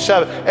bless you.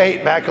 7,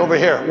 8. Back over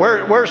here.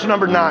 Where's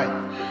number 9?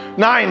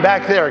 9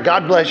 back there.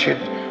 God bless you.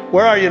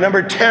 Where are you?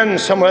 Number 10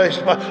 somewhere.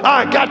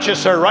 I got you,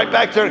 sir. Right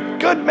back there.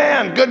 Good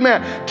man. Good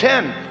man.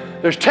 10.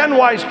 There's 10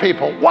 wise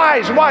people.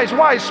 Wise. Smart.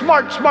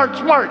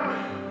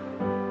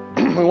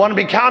 We want to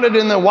be counted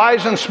in the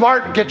wise and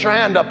smart. Get your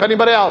hand up.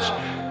 Anybody else?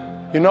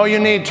 You know you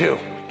need to.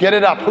 Get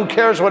it up. Who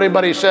cares what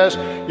anybody says?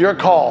 Your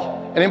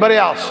call. Anybody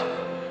else?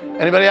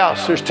 Anybody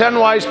else? There's 10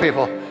 wise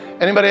people.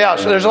 Anybody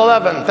else? There's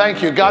 11.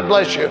 Thank you. God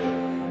bless you.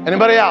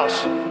 Anybody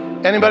else?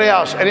 Anybody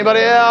else?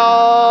 Anybody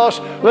else?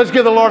 Let's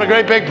give the Lord a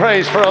great big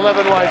praise for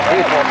 11 wise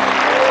people.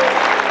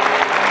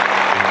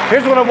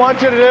 Here's what I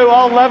want you to do,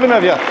 all 11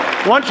 of you.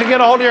 I want you to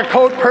get a hold of your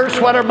coat, purse,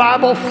 sweater,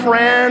 Bible,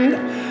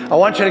 friend. I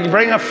want you to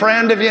bring a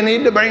friend if you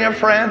need to bring a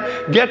friend.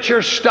 Get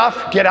your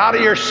stuff. Get out of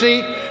your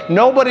seat.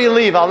 Nobody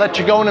leave. I'll let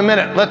you go in a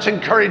minute. Let's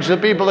encourage the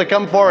people to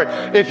come forward.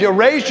 If you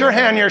raise your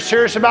hand, you're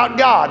serious about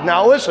God.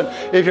 Now listen,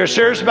 if you're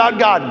serious about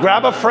God,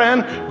 grab a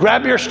friend,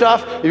 grab your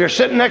stuff. If you're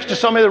sitting next to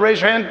somebody that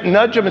raised your hand,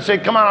 nudge them and say,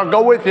 come on, I'll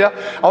go with you.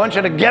 I want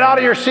you to get out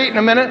of your seat in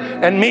a minute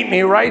and meet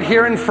me right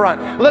here in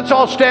front. Let's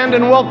all stand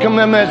and welcome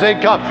them as they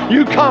come.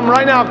 You come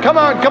right now. Come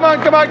on. Come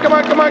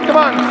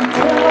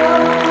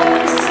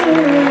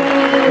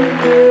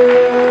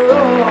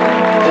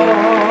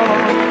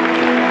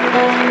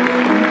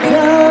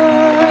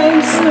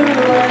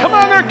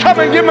on, they're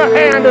coming. Give them a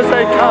hand as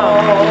they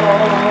come.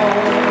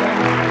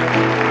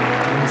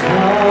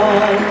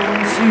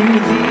 To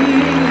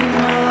thee,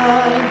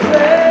 my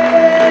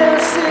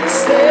blessed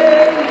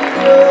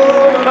Savior,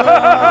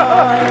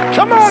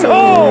 come on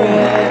home.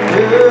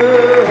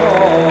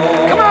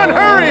 Come on,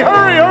 hurry.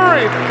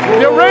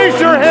 You raise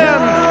your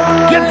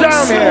hand. Get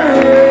down here.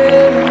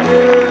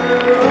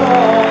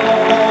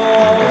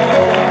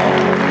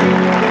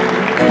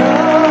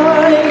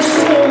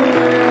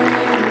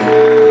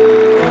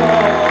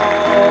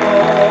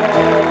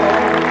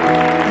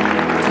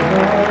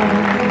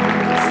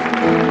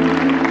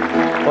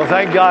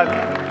 Thank God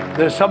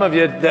there's some of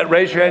you that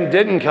raised your hand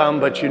didn't come,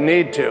 but you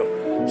need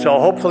to. So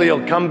hopefully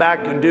you'll come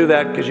back and do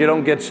that because you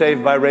don't get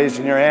saved by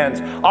raising your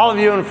hands. All of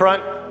you in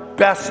front,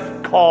 best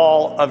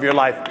call of your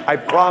life. I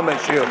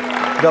promise you,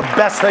 the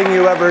best thing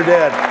you ever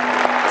did.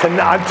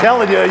 I'm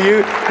telling you,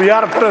 you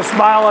ought to put a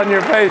smile on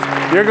your face.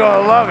 You're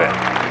going to love it.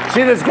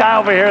 See this guy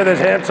over here, this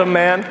handsome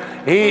man?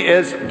 He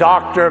is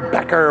Dr.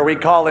 Becker. We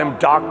call him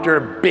Dr.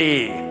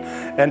 B.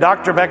 And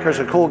Dr. Becker's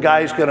a cool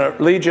guy. He's going to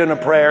lead you in a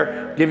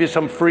prayer, give you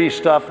some free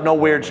stuff. No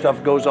weird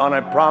stuff goes on,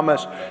 I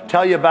promise.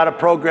 Tell you about a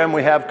program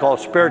we have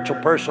called Spiritual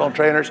Personal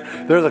Trainers.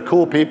 They're the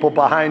cool people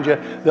behind you.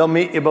 They'll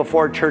meet you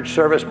before church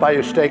service, buy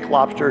you steak,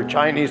 lobster,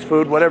 Chinese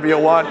food, whatever you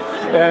want.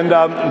 And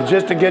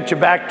just to get you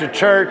back to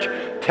church,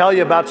 tell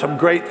you about some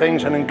great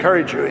things and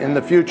encourage you in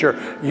the future.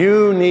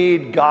 You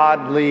need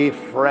godly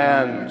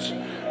friends.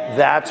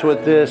 That's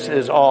what this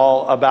is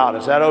all about.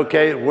 Is that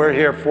okay? We're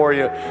here for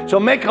you. So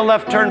make a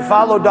left turn.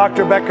 Follow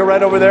Dr. Becker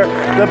right over there.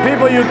 The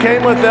people you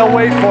came with, they'll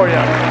wait for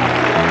you.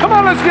 Come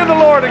on, let's give the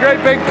Lord a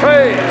great big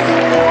praise.